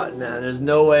God, man. There's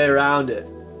no way around it.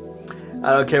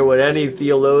 I don't care what any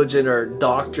theologian or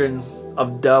doctrine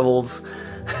of devils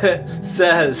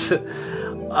says.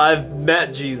 I've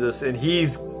met Jesus and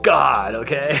he's God,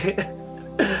 okay?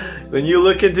 When you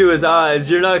look into his eyes,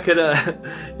 there's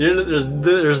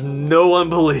no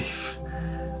unbelief.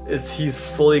 He's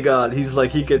fully God. He's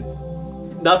like,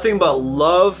 nothing but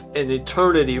love and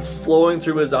eternity flowing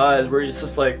through his eyes, where he's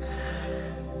just like,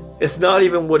 it's not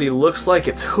even what he looks like,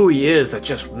 it's who he is that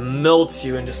just melts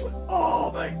you and just like,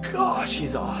 oh my gosh,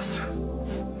 he's awesome.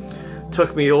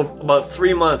 Took me about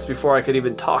 3 months before I could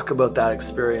even talk about that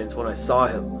experience when I saw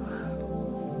him.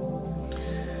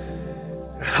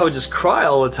 I would just cry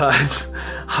all the time.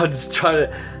 I would just I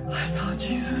saw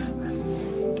Jesus.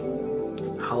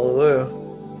 Hallelujah.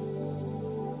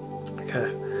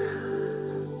 Okay.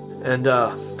 And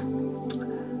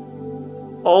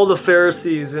all the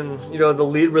Pharisees and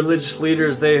the religious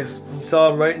leaders, he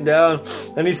saw him writing down,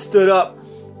 and he stood up.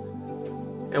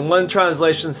 And one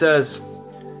translation says,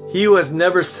 "He who has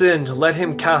never sinned, let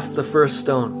him cast the first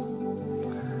stone."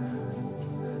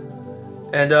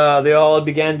 And they all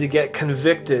began to get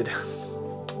convicted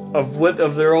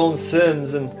of their own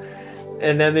sins, and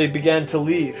then they began to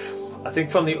leave. I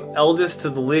think from the eldest to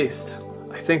the least.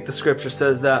 I think the scripture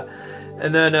says that.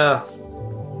 And then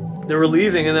they were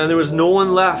leaving, and then there was no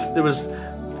one left.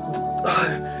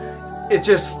 It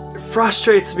just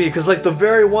frustrates me, because like the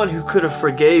very one who could have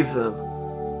forgave them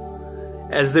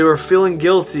as they were feeling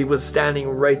guilty was standing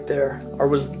right there, or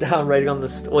was down writing on the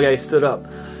he stood up.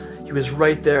 He was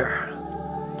right there.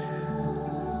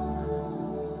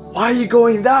 Why are you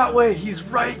going that way? He's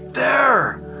right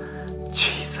there.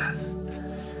 Jesus.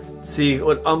 See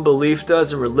what unbelief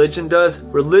does and religion does?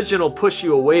 Religion will push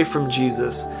you away from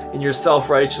Jesus in your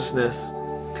self-righteousness.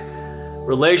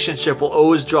 Relationship will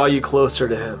always draw you closer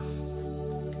to him.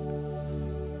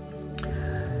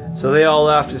 So they all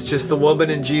left. It's just the woman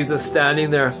and Jesus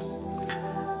standing there.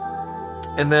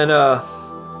 And then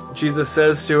Jesus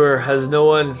says to her, "Has no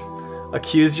one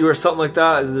accused you?" or something like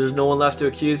that. There's no one left to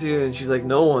accuse you? And she's like,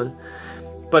 "No one."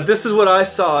 But this is what I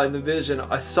saw in the vision.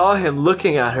 I saw him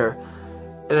looking at her,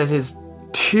 and then his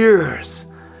tears,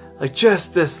 like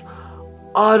just this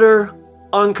utter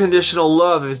unconditional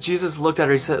love. As Jesus looked at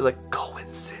her, he said, like, "Go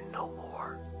and sin no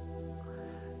more.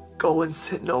 Go and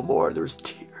sin no more." There was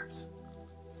tears.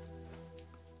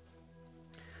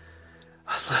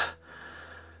 I was like,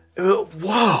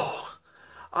 whoa.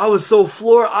 I was so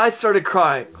floored. I started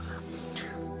crying.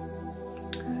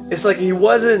 It's like he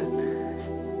wasn't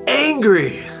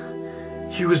angry.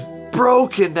 He was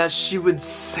broken that she would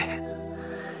sin.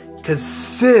 Because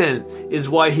sin is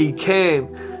why he came.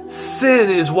 Sin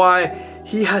is why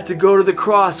he had to go to the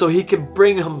cross, so he could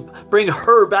bring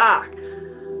her back.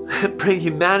 Bring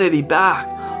humanity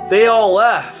back. They all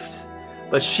left.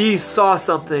 But she saw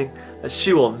something that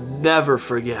she will never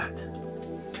forget.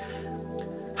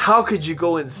 How could you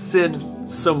go and sin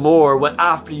some more when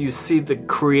after you see the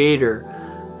Creator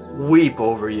weep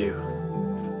over you?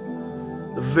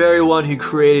 The very one who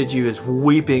created you is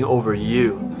weeping over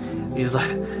you. He's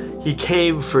like, he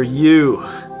came for you.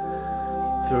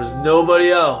 If there was nobody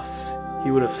else,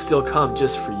 he would have still come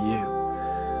just for you.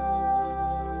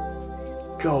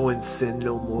 Go and sin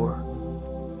no more.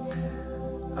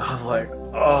 I was like,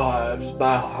 oh,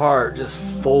 my heart just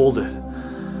folded.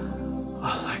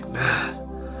 I was like,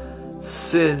 man,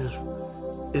 sin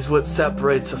is what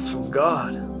separates us from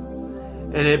God.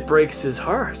 And it breaks his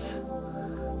heart.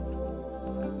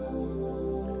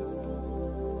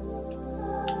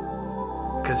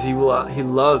 because he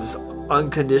loves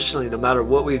unconditionally, no matter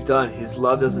what we've done. His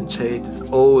love doesn't change. It's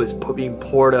always being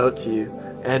poured out to you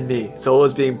and me. It's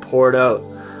always being poured out.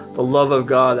 The love of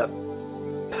God that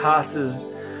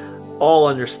passes all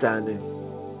understanding.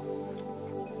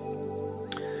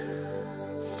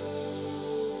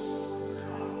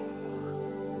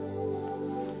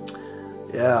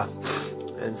 Yeah.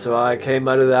 And so I came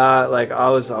out of that, like, I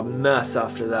was a mess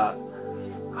after that.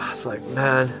 I was like,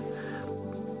 man,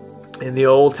 in the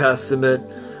Old Testament,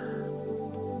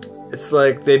 it's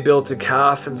like they built a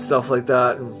calf and stuff like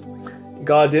that, and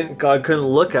God couldn't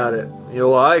look at it. You know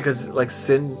why? Because, like,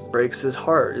 sin breaks his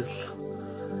heart.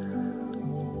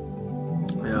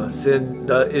 Sin,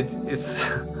 it's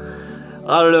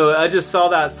I don't know, I just saw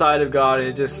that side of God, and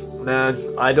it just, man,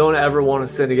 I don't ever want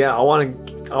to sin again. I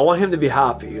want him to be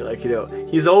happy. Like,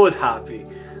 he's always happy.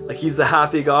 Like, he's the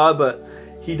happy God, but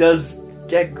he does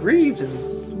get grieved, and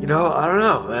I don't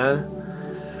know, man.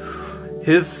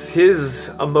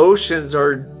 His emotions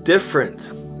are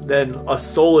different than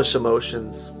us soulish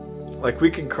emotions. Like, we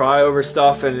can cry over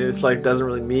stuff and it's like doesn't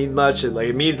really mean much, and like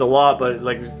it means a lot, but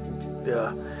like,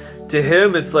 yeah, to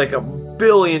him it's like a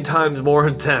billion times more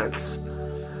intense.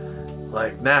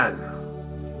 Like, man,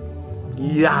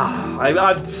 yeah,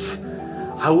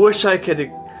 I wish I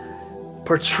could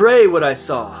portray what I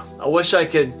saw. I wish I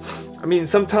could. I mean,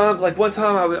 sometimes, like one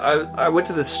time I went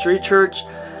to the street church,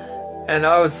 and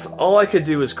all I could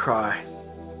do was cry.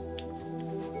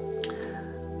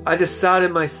 I just sat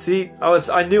in my seat.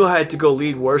 I knew I had to go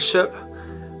lead worship.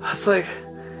 I was like,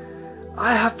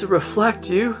 I have to reflect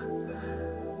you.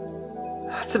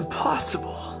 That's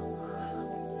impossible.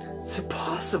 It's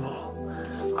impossible.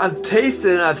 I've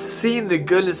tasted and I've seen the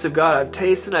goodness of God. I've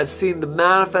tasted and I've seen the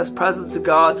manifest presence of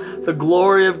God, the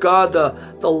glory of God,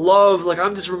 the love. Like,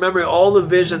 I'm just remembering all the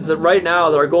visions that right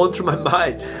now that are going through my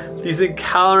mind. These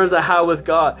encounters I have with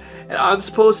God. And I'm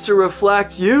supposed to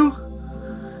reflect you?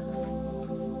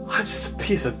 I'm just a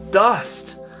piece of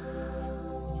dust.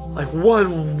 Like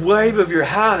one wave of your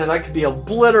hand and I could be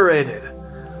obliterated.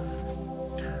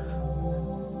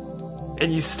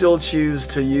 And you still choose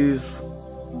to use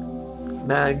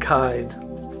mankind.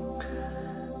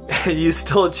 And you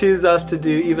still choose us to do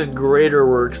even greater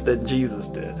works than Jesus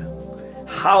did.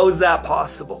 How is that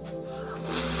possible?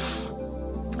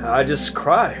 I just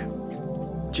cry.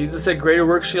 Jesus said, greater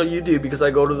works shall you do because I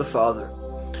go to the Father.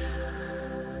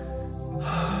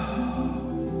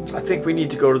 I think we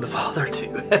need to go to the Father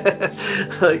too.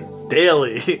 Like,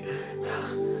 daily.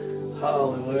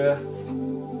 Hallelujah.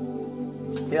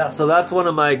 Yeah, so that's one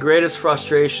of my greatest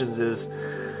frustrations is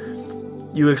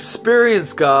you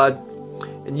experience God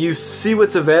and you see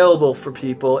what's available for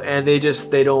people and they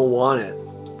don't want it.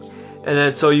 And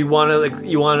then so you want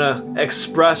to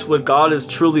express what God is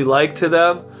truly like to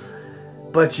them,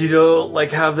 but you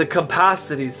don't have the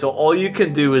capacity. So all you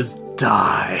can do is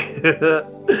die.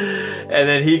 And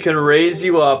then he can raise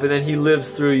you up and then he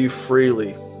lives through you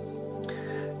freely.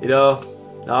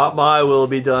 Not my will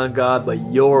be done, God, but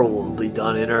your will be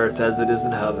done in earth as it is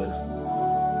in heaven.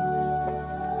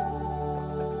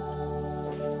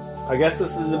 I guess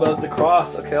this is about the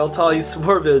cross. Okay, I'll tell you some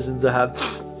more visions I had.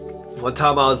 One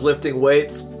time I was lifting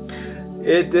weights.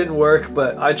 It didn't work,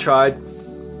 but I tried.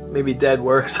 Maybe dead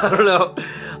works, I don't know.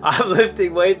 I'm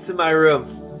lifting weights in my room.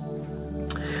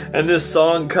 And this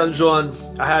song comes on.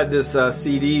 I had this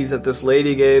CDs that this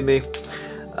lady gave me.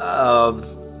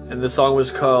 And the song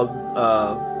was called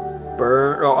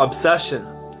Obsession.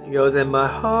 He goes, and my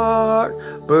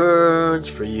heart burns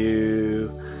for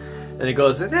you. And it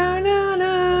goes, na na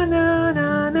na na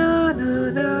na na na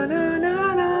na na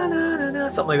na na na,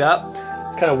 something like that.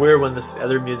 It's kind of weird when this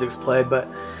other music's played, but.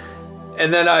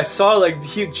 And then I saw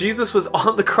Jesus was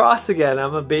on the cross again.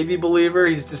 I'm a baby believer.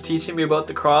 He's just teaching me about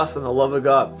the cross and the love of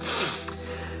God.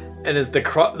 And the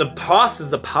cross is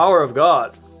the power of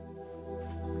God.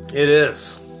 It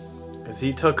is. Because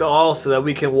he took all so that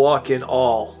we can walk in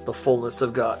all the fullness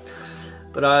of God.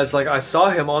 But I saw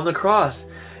him on the cross.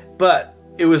 But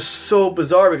it was so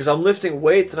bizarre because I'm lifting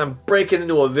weights and I'm breaking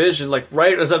into a vision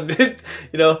right as I'm,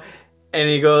 and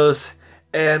he goes,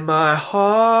 and my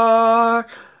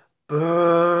heart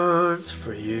burns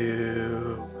for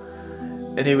you.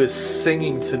 And he was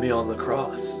singing to me on the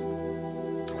cross.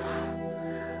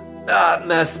 That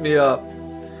messed me up.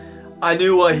 I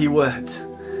knew why he went.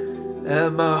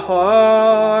 And my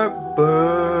heart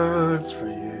burns for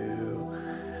you.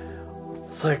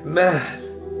 It's like,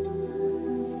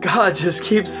 man, God just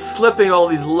keeps slipping all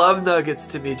these love nuggets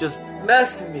to me, just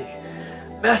messing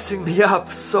me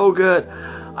up so good.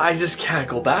 I just can't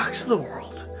go back to the world.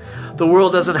 The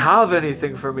world doesn't have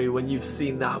anything for me when you've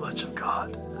seen that much of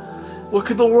God. What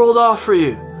could the world offer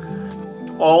you?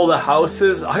 All the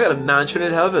houses, I got a mansion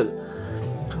in heaven.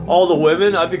 All the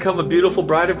women, I've become a beautiful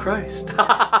bride of Christ.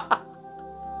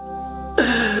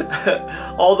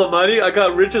 All the money, I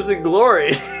got riches and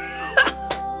glory.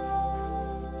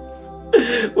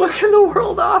 What can the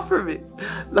world offer me?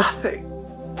 Nothing.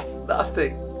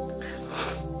 Nothing.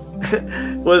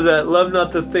 Was that love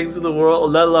not the things of the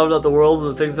world? Let love not the world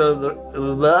and the things of the...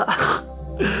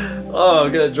 Oh,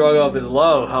 I'm gonna drug off his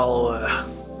love. Hallelujah.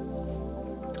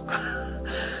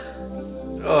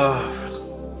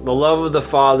 Oh, the love of the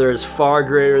Father is far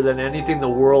greater than anything the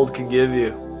world can give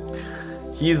you.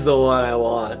 He's the one I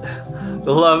want.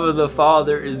 The love of the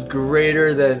Father is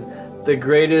greater than the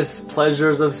greatest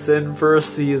pleasures of sin for a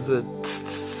season.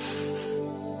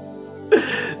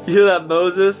 You hear that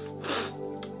Moses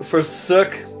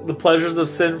forsook the pleasures of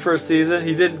sin for a season?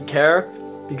 He didn't care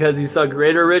because he saw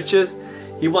greater riches.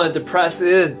 He wanted to press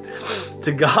in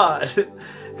to God.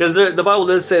 Because the Bible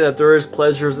does say that there is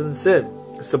pleasures in sin.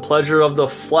 It's the pleasure of the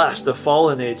flesh, the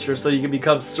fallen nature, so you can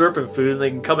become serpent food and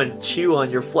they can come and chew on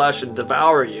your flesh and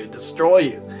devour you, destroy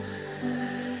you.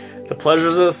 The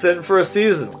pleasures of sin for a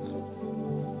season.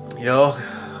 You know,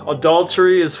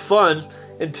 adultery is fun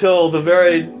until the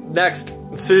very next,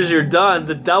 as soon as you're done,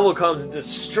 the devil comes and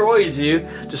destroys you,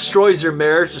 destroys your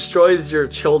marriage, destroys your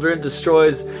children,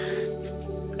 destroys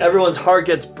everyone's heart,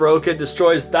 gets broken,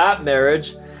 destroys that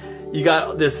marriage. You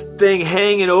got this thing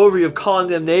hanging over you of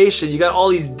condemnation. You got all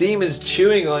these demons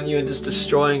chewing on you and just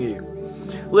destroying you.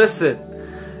 Listen,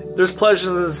 there's pleasures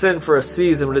in sin for a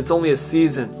season, but it's only a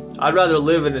season. I'd rather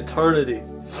live in eternity.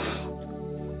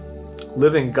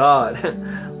 Live in God.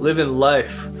 Live in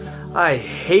life. I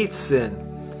hate sin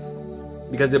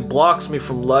because it blocks me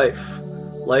from life.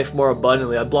 Life more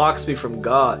abundantly. It blocks me from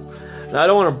God. And I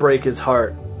don't want to break his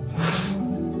heart.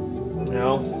 You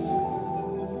know?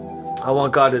 I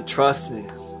want God to trust me.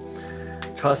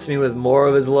 Trust me with more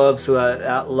of his love so that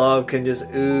that love can just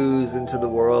ooze into the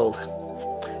world.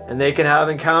 And they can have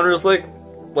encounters like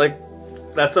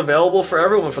that's available for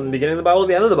everyone from the beginning of the Bible to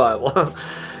the end of the Bible.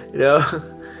 You know?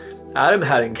 Adam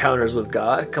had encounters with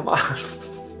God. Come on.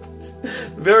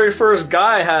 The very first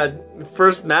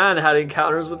man had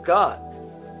encounters with God.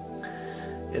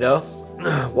 You know?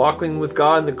 Walking with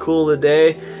God in the cool of the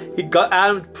day.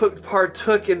 Adam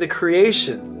partook in the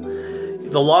creation.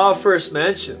 The law first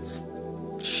mentions.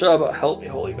 Shabbat, help me,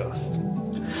 Holy Ghost.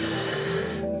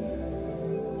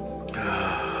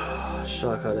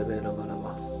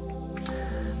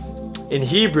 In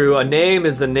Hebrew, a name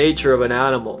is the nature of an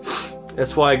animal.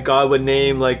 That's why God would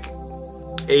name, like,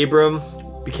 Abram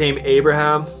became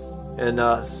Abraham, and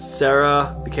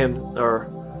Sarah became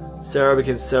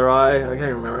Sarai. I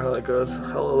can't remember how that goes.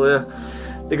 Hallelujah.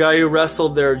 The guy who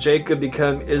wrestled there, Jacob,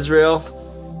 became Israel.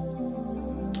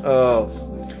 Oh,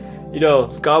 you know,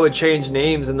 God would change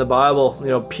names in the Bible. You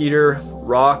know, Peter,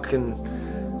 Rock, and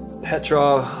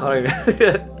Petra.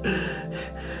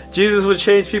 Jesus would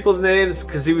change people's names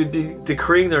because he would be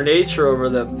decreeing their nature over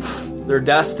them, their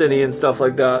destiny and stuff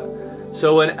like that.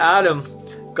 So when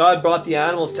God brought the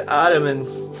animals to Adam and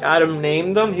Adam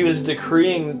named them, he was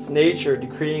decreeing its nature,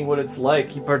 decreeing what it's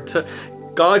like.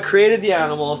 God created the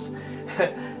animals.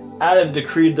 Adam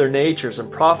decreed their natures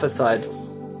and prophesied.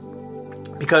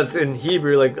 Because in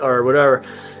Hebrew, or whatever,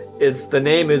 the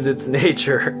name is its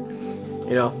nature,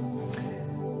 you know,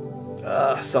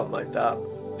 something like that.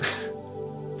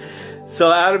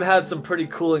 So Adam had some pretty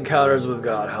cool encounters with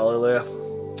God. Hallelujah.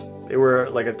 They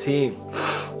were like a team,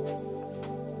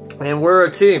 and we're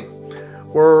a team.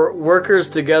 We're workers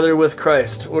together with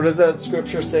Christ. What does that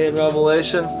scripture say in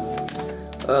Revelation?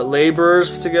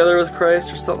 Laborers together with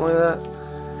Christ, or something like that.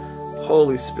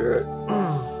 Holy Spirit.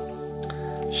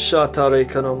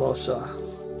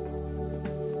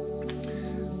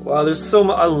 Wow, there's so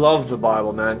much. I love the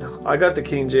Bible, man. I got the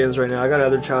King James right now. I got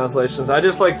other translations. I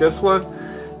just like this one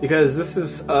because this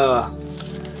is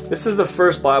the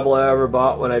first Bible I ever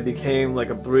bought when I became like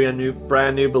a brand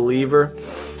new believer.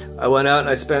 I went out and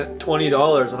I spent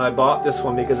 $20 and I bought this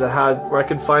one because it had where I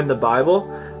could find the Bible,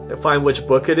 find which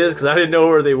book it is, because I didn't know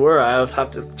where they were. I always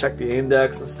have to check the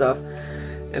index and stuff.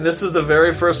 And this is the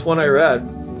very first one I read.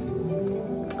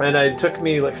 And it took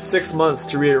me like 6 months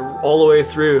to read it all the way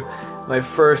through. My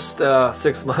first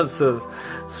 6 months of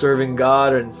serving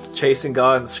God and chasing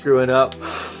God and screwing up.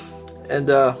 And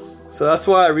so that's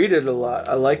why I read it a lot.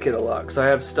 I like it a lot because I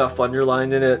have stuff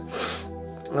underlined in it.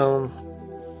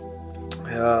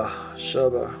 Yeah,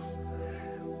 Shabbat.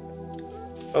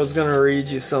 I was going to read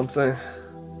you something.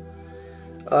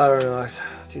 I don't know. I'm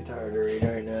too tired to read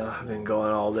right now. I've been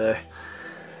going all day.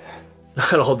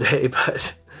 Not all day,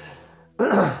 but...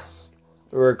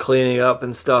 we're cleaning up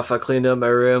and stuff. I cleaned up my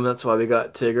room. That's why we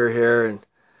got Tigger here and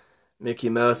Mickey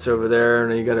Mouse over there.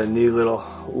 And you got a new little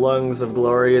lungs of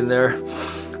glory in there.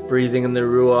 Breathing in the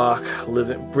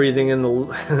Ruach. Breathing in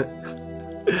the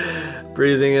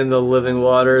breathing in the living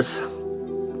waters.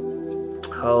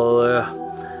 Hallelujah.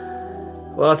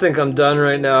 Well, I think I'm done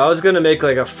right now. I was going to make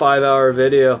like a 5-hour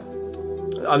video.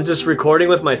 I'm just recording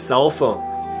with my cell phone.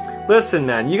 Listen,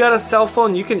 man, you got a cell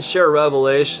phone, you can share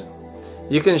revelation.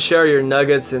 You can share your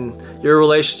nuggets and your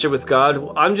relationship with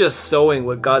God. I'm just sowing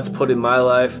what God's put in my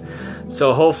life.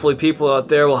 So hopefully people out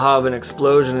there will have an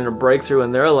explosion and a breakthrough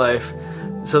in their life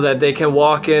so that they can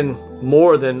walk in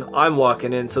more than I'm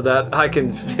walking in, so that I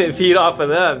can feed off of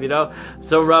them, you know?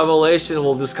 So revelation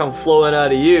will just come flowing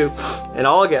out of you and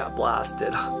I'll get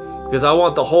blasted. Because I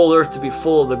want the whole earth to be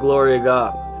full of the glory of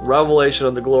God. Revelation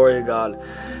of the glory of God.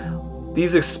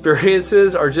 These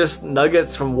experiences are just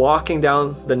nuggets from walking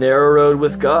down the narrow road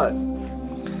with God.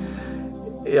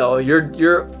 You know,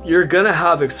 you're gonna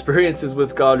have experiences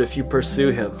with God if you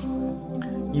pursue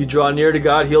Him. You draw near to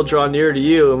God, He'll draw near to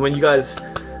you. And when you guys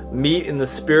meet in the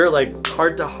spirit, like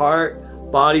heart to heart,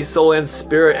 body, soul, and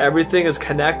spirit, everything is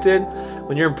connected.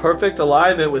 When you're in perfect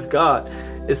alignment with God,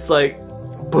 it's like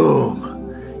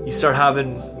boom, you start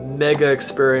having mega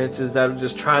experiences that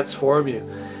just transform you.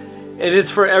 And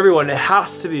it's for everyone. It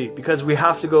has to be, because we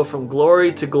have to go from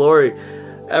glory to glory,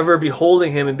 ever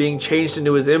beholding Him and being changed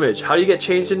into His image. How do you get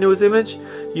changed into His image?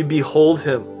 You behold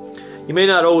Him. You may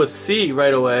not always see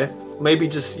right away. Maybe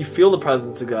just you feel the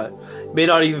presence of God. You may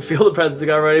not even feel the presence of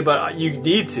God already, but you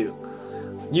need to.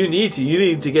 You need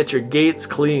to get your gates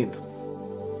cleaned.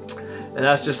 And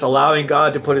that's just allowing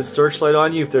God to put His searchlight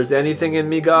on you. If there's anything in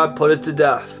me, God, put it to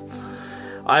death.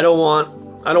 I don't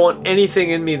want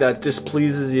anything in me that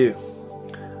displeases you.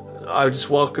 I just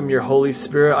welcome your Holy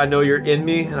Spirit. I know you're in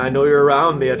me and I know you're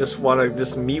around me. I just want to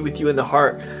just meet with you in the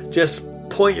heart. Just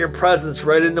point your presence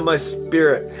right into my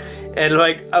spirit and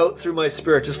like out through my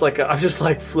spirit. I'm just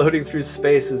like floating through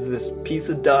space as this piece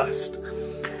of dust,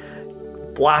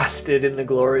 blasted in the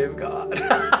glory of God.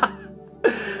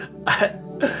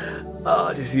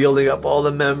 Just yielding up all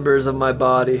the members of my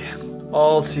body,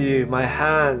 all to you. My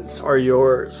hands are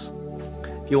yours.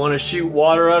 If you want to shoot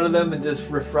water out of them and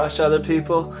just refresh other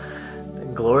people,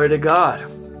 then glory to God.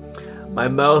 My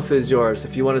mouth is yours.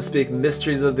 If you want to speak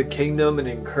mysteries of the kingdom and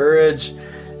encourage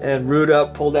and root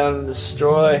up, pull down, and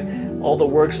destroy all the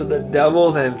works of the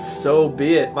devil, then so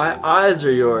be it. My eyes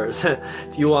are yours.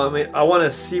 If you want me, I want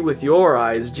to see with your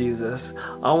eyes, Jesus.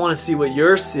 I want to see what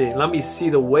you're seeing. Let me see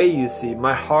the way you see.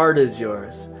 My heart is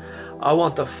yours. I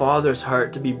want the Father's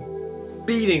heart to be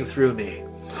beating through me,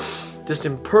 just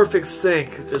in perfect sync.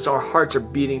 Just our hearts are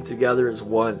beating together as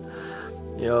one.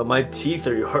 You know, my teeth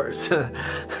are yours.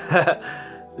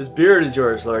 This beard is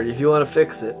yours, Lord. If you want to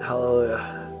fix it,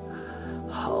 hallelujah.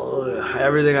 Hallelujah.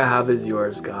 Everything I have is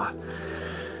yours, God.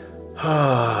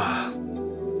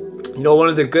 You know, one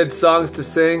of the good songs to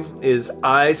sing is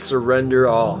I Surrender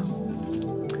All.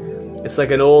 It's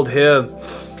like an old hymn.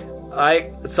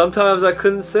 Sometimes I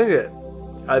couldn't sing it.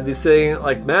 I'd be saying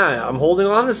like, man, I'm holding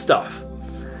on to stuff.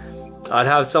 I'd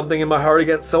have something in my heart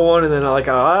against someone, and then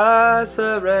I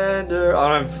surrender.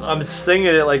 I'm singing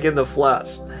it like in the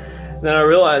flesh. And then I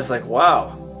realized like,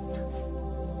 wow,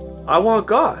 I want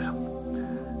God.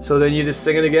 So then you just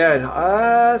sing it again.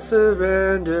 I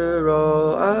surrender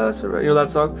all. I surrender. You know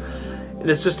that song? And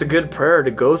it's just a good prayer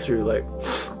to go through. Like,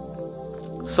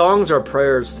 songs are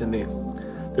prayers to me.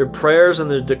 They're prayers and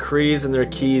they're decrees and they're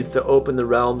keys to open the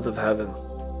realms of heaven.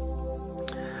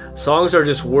 Songs are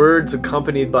just words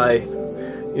accompanied by,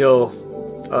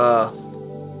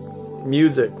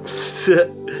 music.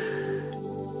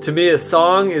 To me, a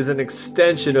song is an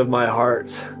extension of my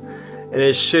heart, and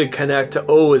it should connect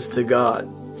always to God.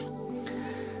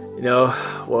 You know,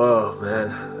 whoa,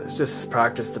 man. Let's just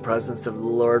practice the presence of the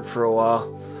Lord for a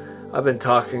while. I've been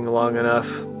talking long enough.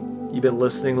 You've been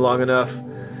listening long enough.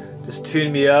 Just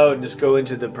tune me out and just go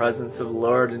into the presence of the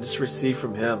Lord and just receive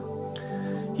from Him.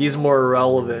 He's more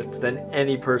relevant than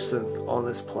any person on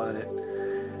this planet.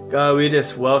 God, we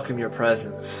just welcome your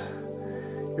presence.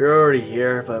 You're already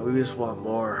here, but we just want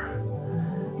more.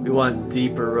 We want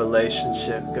deeper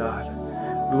relationship, God.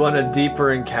 We want a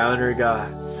deeper encounter, God.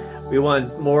 We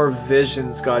want more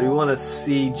visions, God. We want to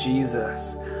see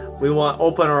Jesus. We want to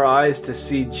open our eyes to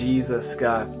see Jesus,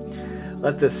 God.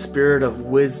 Let the spirit of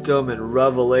wisdom and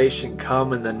revelation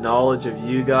come in the knowledge of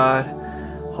you, God.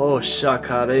 Oh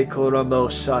shakare koramo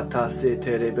shatase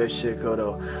terebe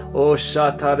shikoro. Oh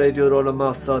shatare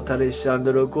durorama satare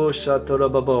shandoro go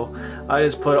shatorababo. I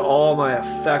just put all my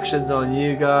affections on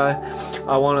you, God.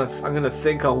 I'm gonna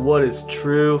think on what is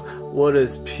true, what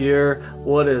is pure,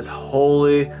 what is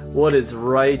holy, what is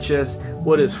righteous,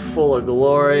 what is full of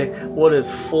glory, what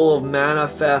is full of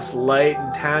manifest light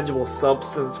and tangible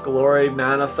substance glory,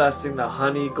 manifesting the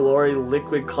honey glory,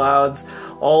 liquid clouds,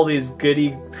 all these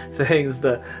goody things,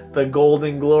 the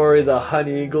golden glory, the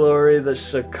honey glory, the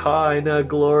Shekinah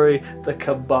glory, the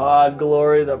kabod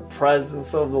glory, the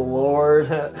presence of the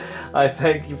Lord. I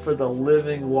thank you for the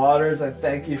living waters. I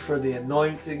thank you for the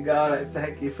anointing, God. I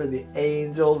thank you for the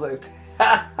angels. I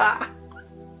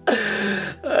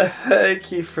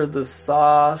thank you for the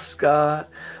sauce, God.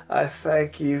 I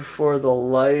thank you for the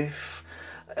life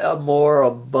more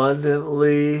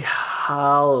abundantly.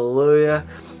 Hallelujah.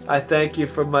 I thank you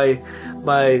for my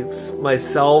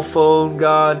cell phone,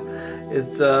 God.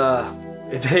 It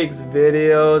makes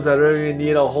videos. I don't even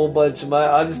need a whole bunch of money.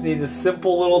 I just need just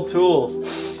simple little tools,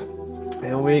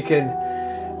 and we can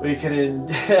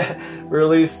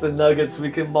release the nuggets.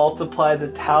 We can multiply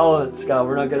the talents, God.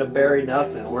 We're not going to bury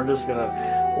nothing. We're just going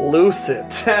to loose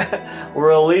it.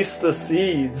 Release the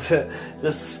seeds.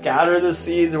 Just scatter the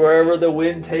seeds wherever the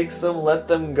wind takes them. Let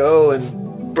them go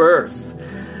and birth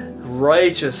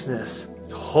righteousness,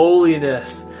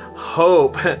 holiness,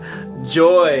 hope,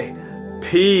 joy,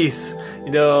 peace,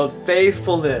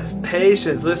 faithfulness,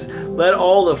 patience. Let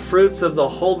all the fruits of the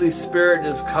Holy Spirit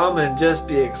just come and just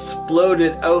be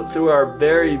exploded out through our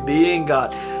very being,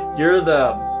 God. You're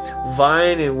the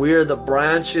vine and we are the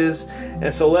branches.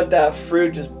 And so let that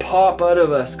fruit just pop out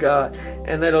of us, God.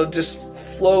 And that'll just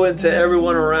flow into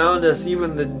everyone around us.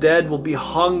 Even the dead will be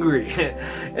hungry.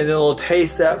 And they'll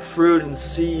taste that fruit and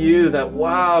see you, that,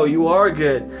 wow, you are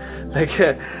good.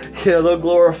 They'll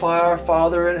glorify our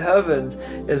Father in heaven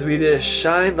as we just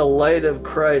shine the light of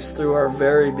Christ through our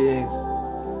very being.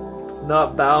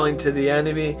 Not bowing to the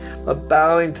enemy, but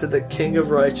bowing to the King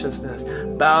of righteousness,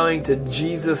 bowing to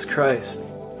Jesus Christ,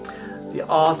 the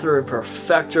author and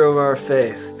perfecter of our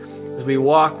faith. As we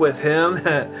walk with Him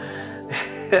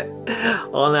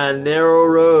on that narrow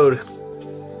road,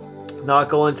 not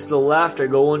going to the left or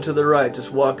going to the right,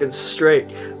 just walking straight.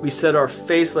 We set our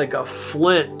face like a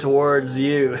flint towards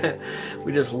you.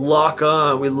 We just lock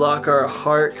on. We lock our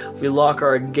heart. We lock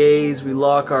our gaze. We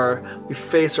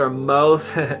face our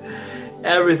mouth.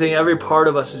 Everything, every part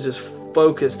of us is just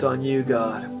focused on you,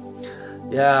 God.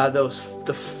 Yeah, the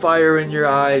fire in your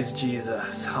eyes,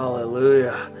 Jesus.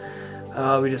 Hallelujah.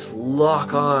 We just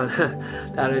lock on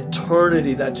that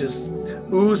eternity that just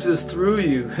oozes through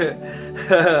you.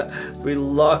 We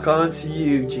lock onto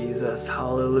you, Jesus.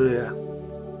 Hallelujah.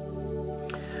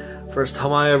 First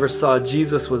time I ever saw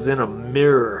Jesus was in a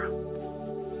mirror.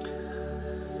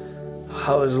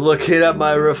 I was looking at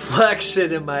my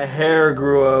reflection and my hair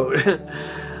grew out.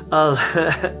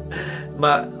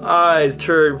 My eyes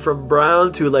turned from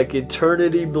brown to like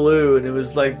eternity blue, and it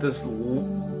was like this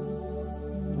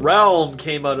realm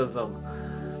came out of them.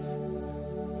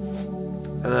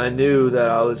 And I knew that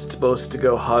I was supposed to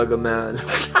go hug a man.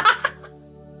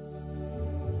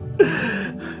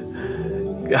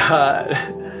 God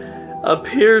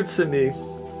appeared to me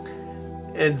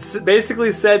and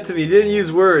basically said to me, he didn't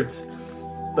use words,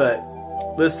 but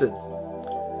listen,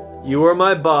 you are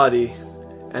my body,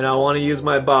 and I want to use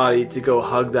my body to go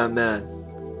hug that man.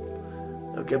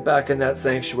 Now get back in that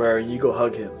sanctuary and you go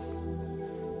hug him.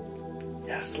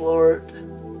 Yes, Lord.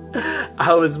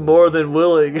 I was more than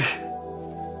willing.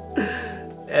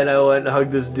 And I went and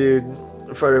hugged this dude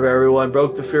in front of everyone,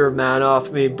 broke the fear of man off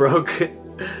me, broke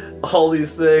all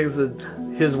these things, and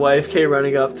his wife came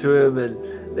running up to him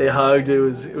and they hugged. It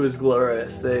was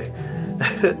glorious.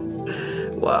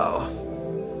 Wow.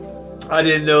 I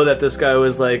didn't know that this guy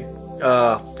was like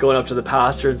going up to the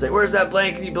pastor and saying, "Where's that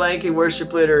blankety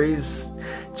worship leader? He's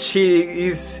cheating.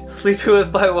 He's sleeping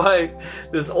with my wife."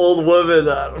 This old woman.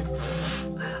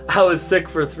 I was sick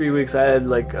for 3 weeks. I had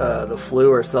like the flu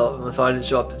or something, so I didn't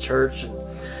show up to church. And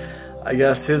I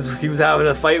guess he was having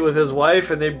a fight with his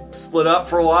wife, and they split up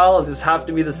for a while. It just happened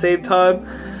to be the same time.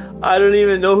 I don't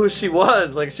even know who she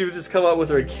was. Like, she would just come up with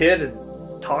her kid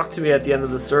and talk to me at the end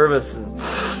of the service, and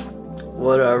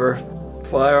whatever.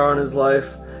 Fire on his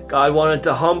life. God wanted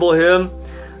to humble him.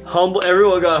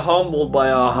 Everyone got humbled by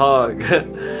a hug.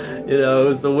 It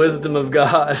was the wisdom of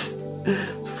God.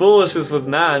 It's foolishness with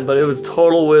man, but it was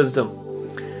total wisdom.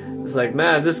 It's like,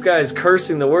 man, this guy's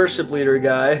cursing the worship leader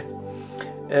guy,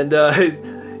 and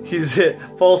he's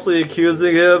falsely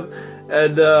accusing him,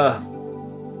 and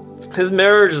his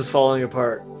marriage is falling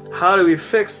apart. How do we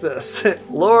fix this?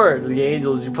 Lord, the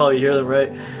angels, you probably hear them, right?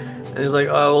 And he's like,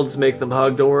 oh, we'll just make them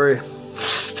hug, don't worry.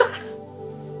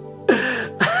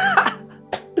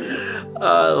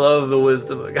 I love the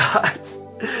wisdom of God.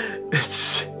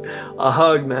 It's a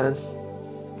hug, man.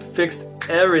 Fixed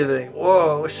everything.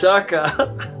 Whoa, shaka.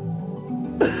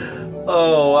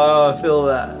 Oh, wow, I feel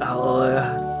that.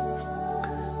 Hallelujah.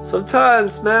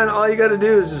 Sometimes, man, all you gotta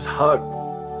do is just hug.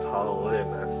 Hallelujah,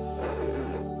 man.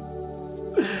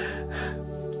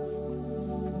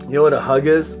 You know what a hug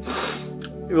is?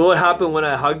 You know what happened when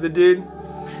I hugged the dude?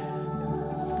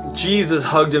 Jesus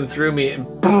hugged him through me and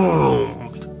boom!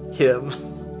 Him.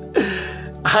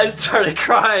 I started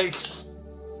crying.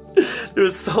 There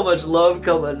was so much love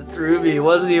coming through me. It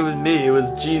wasn't even me, it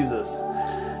was Jesus.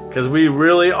 Because we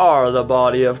really are the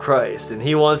body of Christ, and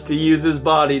he wants to use his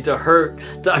body to hug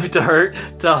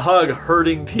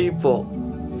hurting people.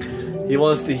 He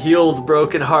wants to heal the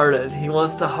brokenhearted. He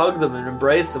wants to hug them and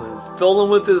embrace them and fill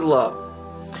them with his love.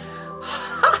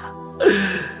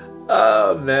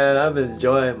 Oh man, I'm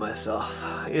enjoying myself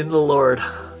in the Lord.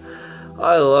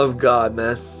 I love God,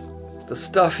 man. The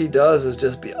stuff he does is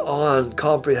just beyond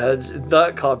comprehension.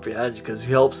 Not comprehension, because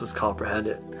he helps us comprehend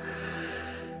it.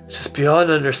 It's just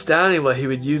beyond understanding why he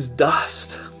would use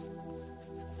dust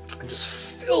and just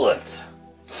fill it.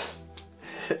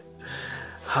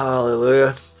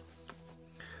 Hallelujah.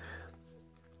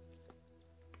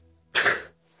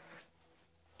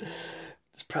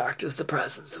 Just practice the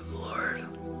presence of the Lord.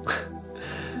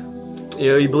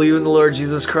 You know, you believe in the Lord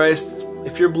Jesus Christ.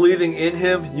 If you're believing in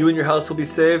him, you and your house will be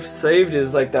saved. Saved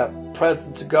is like that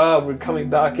presence of God. We're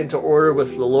coming back into order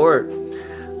with the Lord.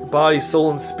 Body, soul,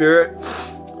 and spirit.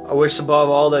 I wish above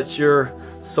all that your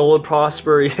soul would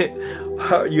prosper.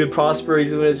 You would prosper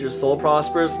even as your soul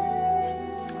prospers.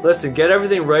 Listen, get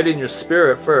everything right in your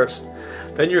spirit first.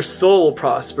 Then your soul will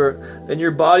prosper. Then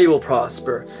your body will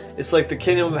prosper. It's like the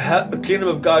kingdom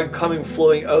of God coming,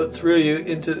 flowing out through you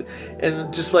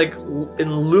and just like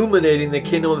illuminating the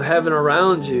kingdom of heaven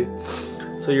around you.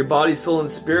 So your body, soul, and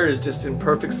spirit is just in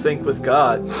perfect sync with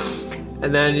God.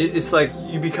 And then it's like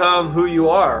you become who you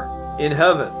are in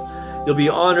heaven. You'll be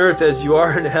on earth as you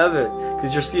are in heaven,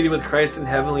 because you're seated with Christ in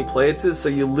heavenly places. So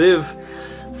you live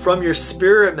from your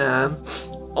spirit, man,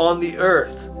 on the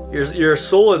earth. Your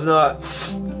soul is not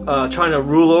trying to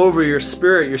rule over your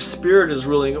spirit. Your spirit is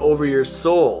ruling over your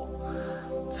soul.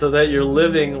 So that you're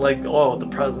living like, oh, the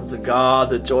presence of God,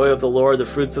 the joy of the Lord, the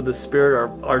fruits of the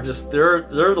Spirit are just, they're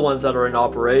the ones that are in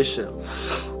operation.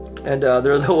 And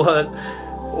they're the one,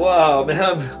 wow, man,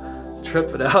 I'm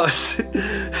tripping out.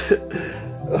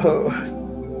 Oh.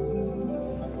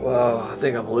 Wow, I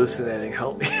think I'm hallucinating.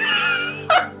 Help me.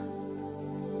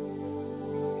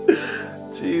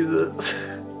 Jesus.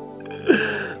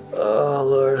 Oh,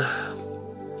 Lord.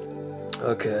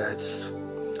 Okay, I just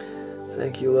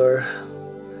thank you, Lord.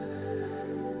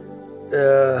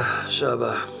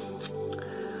 Shabbat.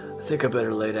 I think I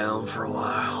better lay down for a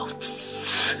while.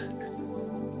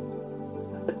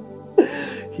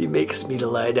 He makes me to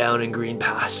lie down in green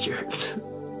pastures.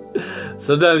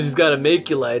 Sometimes he's got to make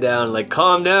you lie down, like,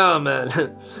 calm down, man.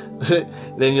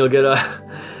 Then you'll get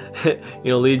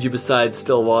lead you beside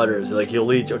still waters. Like, he'll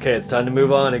lead you, okay, it's time to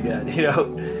move on again, you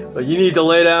know. But you need to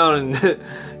lay down and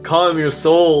calm your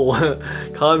soul.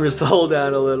 Calm your soul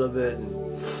down a little bit. And,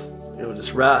 you know,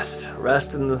 just rest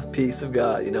in the peace of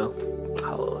God, you know.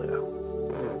 Hallelujah.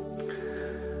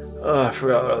 Oh, I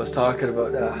forgot what I was talking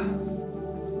about now.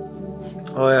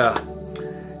 Oh yeah,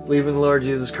 believe in the Lord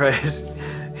Jesus Christ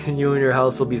and you and your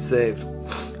house will be saved.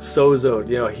 Sozoed,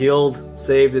 you know, healed,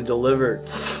 saved, and delivered.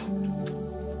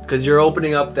 Because you're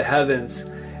opening up the heavens,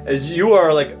 as you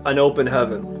are like an open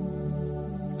heaven.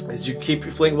 As you keep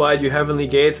your fling wide your heavenly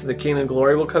gates, and the King of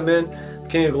Glory will come in. The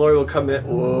King of Glory will come in.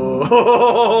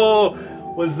 Whoa!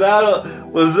 Was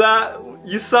that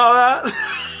you saw that?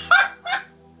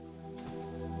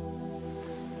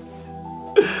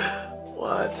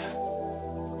 What?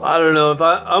 I don't know if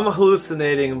I'm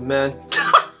hallucinating, man.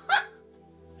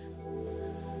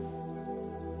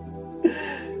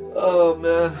 Oh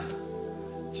man,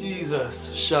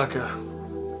 Jesus, Shaka.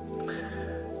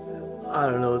 I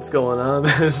don't know what's going on,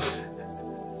 man.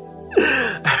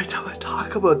 Every time I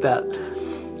talk about that,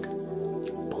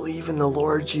 believe in the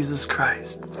Lord Jesus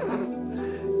Christ,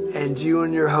 and you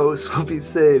and your host will be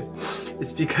saved.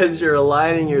 It's because you're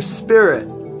aligning your spirit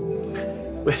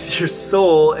with your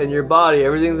soul and your body.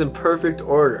 Everything's in perfect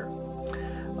order.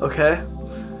 Okay?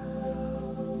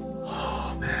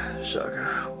 Oh man, Shaka.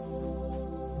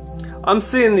 I'm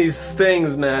seeing these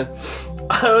things, man.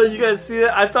 I don't know, you guys see it?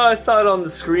 I thought I saw it on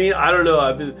the screen. I don't know.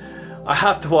 I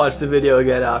have to watch the video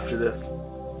again after this.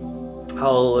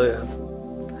 Hallelujah.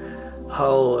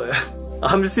 Hallelujah.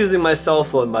 I'm just using my cell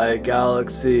phone, my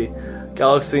Galaxy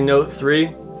Note 3.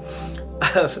 You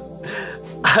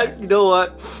know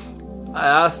what? I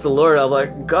asked the Lord, I'm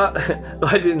like, God,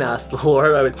 I didn't ask the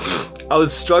Lord. I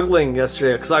was struggling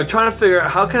yesterday because I'm trying to figure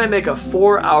out how can I make a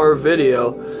 4-hour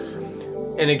video,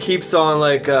 and it keeps on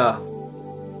like,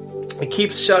 it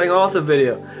keeps shutting off the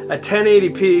video. At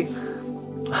 1080p,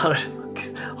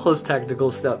 all this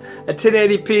technical stuff. At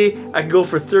 1080p, I can go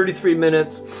for 33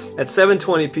 minutes. At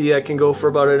 720p, I can go for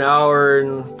about an hour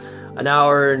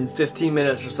and 15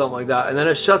 minutes or something like that. And then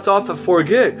it shuts off at 4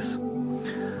 gigs.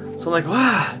 So I'm like,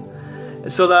 wow.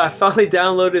 And so that I finally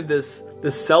downloaded this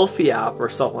selfie app or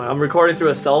something. I'm recording through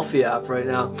a selfie app right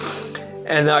now.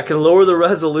 And I can lower the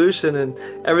resolution and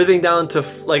everything down to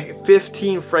like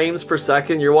 15 frames per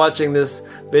second. You're watching this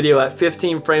video at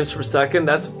 15 frames per second.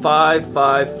 That's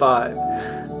 555.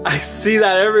 I see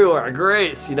that everywhere.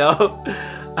 Grace, you know?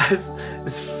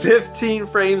 It's 15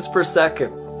 frames per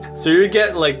second. So you're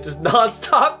getting like just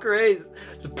non-stop grace.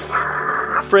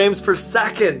 Frames per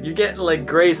second. You're getting like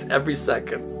grace every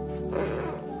second.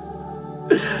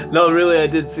 No, really, I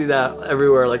did see that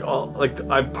everywhere. Like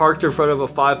I parked in front of a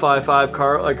 555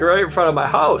 car, like right in front of my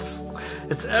house.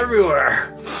 It's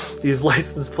everywhere. These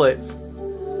license plates.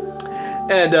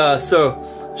 And so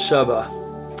Shabbat.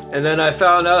 And then I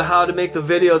found out how to make the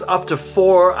videos up to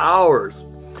 4 hours.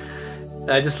 And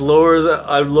I just lower the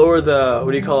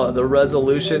what do you call it, the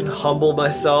resolution, humble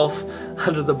myself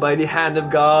under the mighty hand of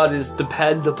God, is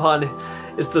depend upon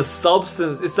it's the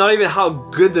substance. It's not even how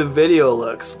good the video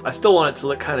looks. I still want it to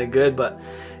look kind of good, but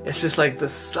it's just like the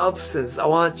substance. I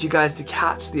want you guys to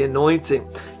catch the anointing,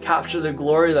 capture the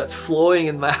glory that's flowing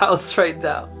in my house right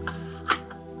now.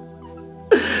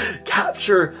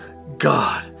 Capture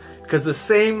God, because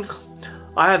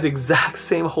I have the exact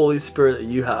same Holy Spirit that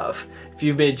you have if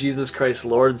you've made Jesus Christ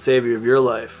Lord and Savior of your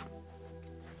life.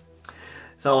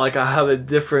 It's not like I have a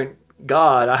different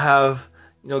God. I have,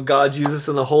 you know, God, Jesus,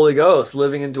 and the Holy Ghost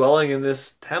living and dwelling in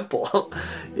this temple,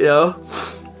 you know,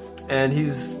 and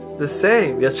He's the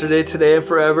same yesterday, today, and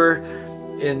forever.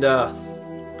 And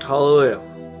hallelujah.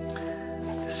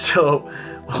 So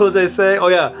what was I saying? Oh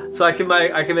yeah, so I can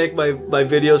make my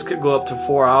videos could go up to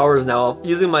 4 hours now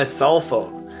using my cell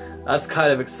phone. That's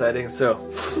kind of exciting. So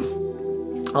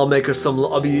I'll make her some.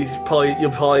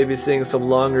 You'll probably be seeing some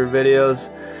longer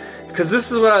videos, because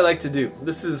this is what I like to do.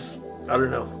 This is, I don't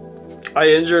know.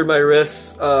 I injured my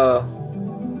wrists a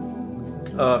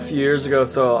few years ago,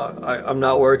 so I'm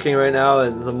not working right now,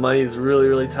 and the money's really,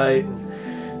 really tight.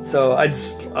 So I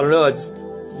don't know, I just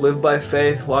live by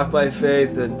faith, walk by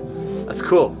faith, and that's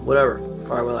cool. Whatever,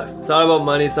 part of my life. It's not about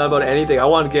money. It's not about anything. I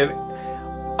want to give.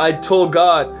 I told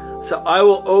God, so I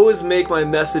will always make my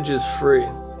messages free.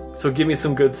 So give me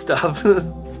some good stuff.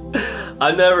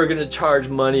 I'm never gonna charge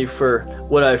money for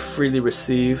what I freely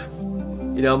receive.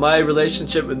 You know, my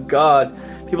relationship with God,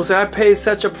 people say, I pay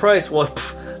such a price. Well,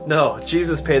 no,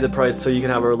 Jesus paid the price so you can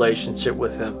have a relationship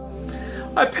with Him.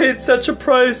 I paid such a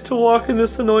price to walk in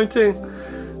this anointing.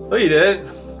 No, you didn't.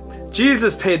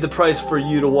 Jesus paid the price for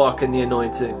you to walk in the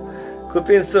anointing. Quit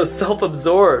being so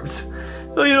self-absorbed.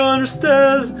 No, you don't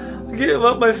understand. I gave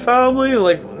up my family.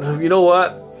 Like, you know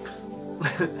what?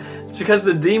 It's because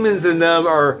the demons in them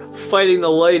are fighting the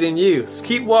light in you. Just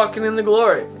keep walking in the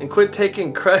glory and quit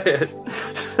taking credit.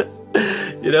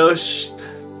 You know,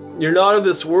 you're not of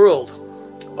this world.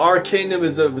 Our kingdom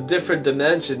is of a different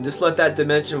dimension. Just let that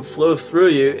dimension flow through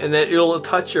you, and then it'll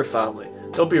touch your family.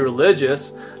 Don't be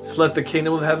religious. Just let the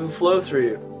kingdom of heaven flow through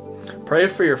you. Pray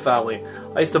for your family.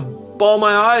 I used to bawl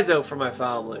my eyes out for my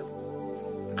family.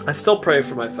 I still pray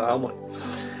for my family.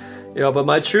 You know, but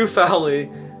my true family,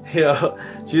 you know,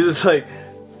 Jesus, like,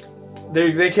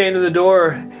 they came to the door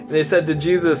and they said to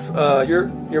Jesus,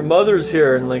 your mother's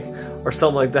here, and like, or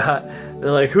something like that. And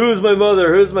they're like, who's my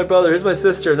mother? Who's my brother? Who's my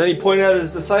sister? And then He pointed out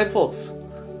His disciples.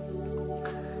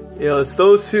 You know, it's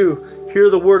those who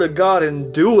hear the word of God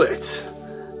and do it.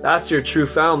 That's your true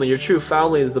family. Your true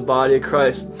family is the body of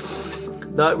Christ.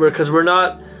 Not because we're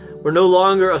no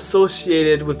longer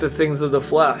associated with the things of the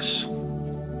flesh.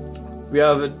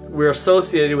 We're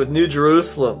associated with New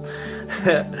Jerusalem.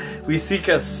 We seek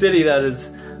a city that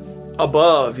is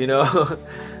above, you know.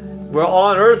 We're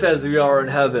on earth as we are in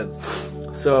heaven.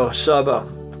 So,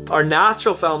 Shabbat. Our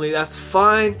natural family, that's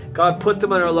fine. God put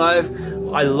them in our life.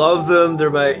 I love them.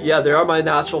 They are my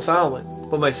natural family.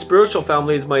 But my spiritual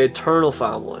family is my eternal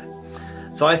family.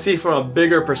 So I see from a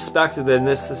bigger perspective than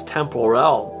this temporal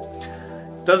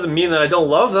realm. Doesn't mean that I don't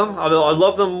love them. I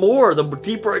love them more. The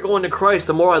deeper I go into Christ,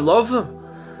 the more I love them.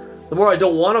 the more I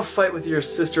don't want to fight with your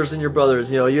sisters and your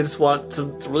brothers. You know, you just want to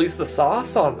release the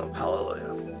sauce on them. Hallelujah.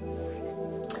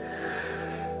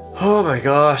 Oh my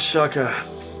gosh, Shaka.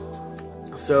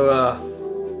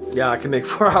 So, yeah, I can make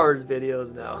 4 hours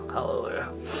videos now. Hallelujah.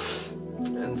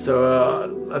 And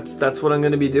so that's what I'm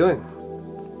going to be doing.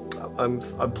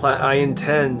 I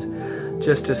intend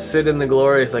just to sit in the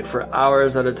glory like for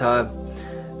hours at a time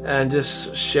and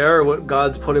just share what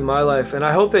God's put in my life. And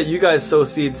I hope that you guys sow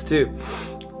seeds too.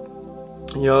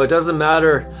 You know, it doesn't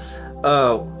matter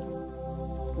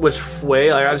which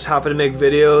way. Like, I just happen to make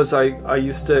videos. I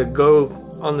used to go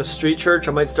on the street church.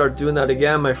 I might start doing that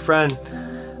again. My friend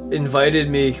invited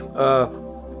me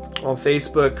on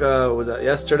Facebook, was that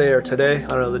yesterday or today? I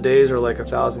don't know, the days are like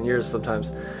 1,000 years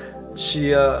sometimes.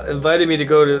 She invited me to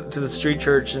go to the street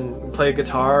church and play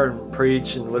guitar and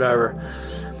preach and whatever.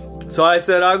 So I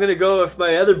said, I'm going to go if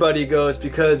my other buddy goes,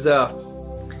 because you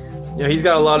know, he's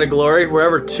got a lot of glory.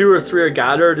 Wherever 2 or 3 are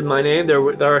gathered in my name,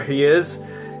 there he is.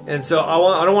 And so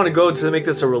I don't want to go to make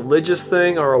this a religious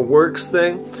thing or a works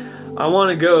thing. I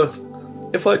want to go,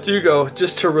 if I do go,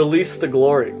 just to release the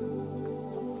glory.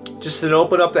 Just to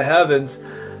open up the heavens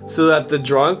so that the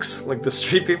drunks, like the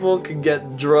street people, can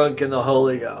get drunk in the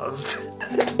Holy Ghost.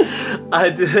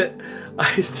 I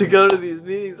used to go to these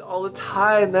meetings all the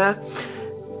time, man.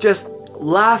 Just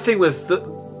laughing with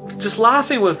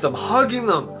them, hugging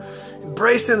them,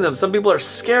 embracing them. Some people are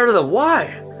scared of them. Why?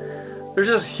 They're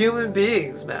just human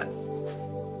beings, man.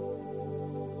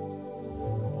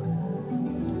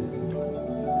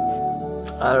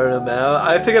 I don't know, man.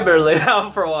 I think I better lay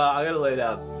down for a while. I gotta lay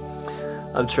down.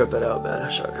 I'm tripping out, man.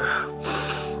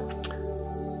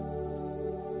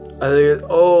 I think,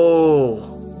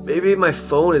 oh, maybe my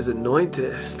phone is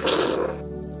anointed.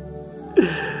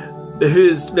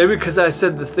 Maybe because I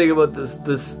said the thing about this.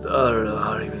 I don't know.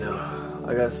 I don't even know.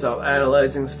 I gotta stop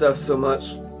analyzing stuff so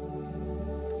much.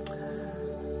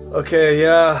 Okay,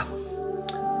 yeah.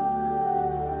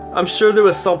 I'm sure there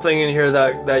was something in here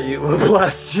that you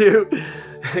blessed you.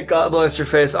 God bless your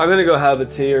face. I'm gonna go have a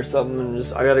tea or something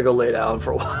and I gotta go lay down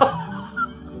for a while.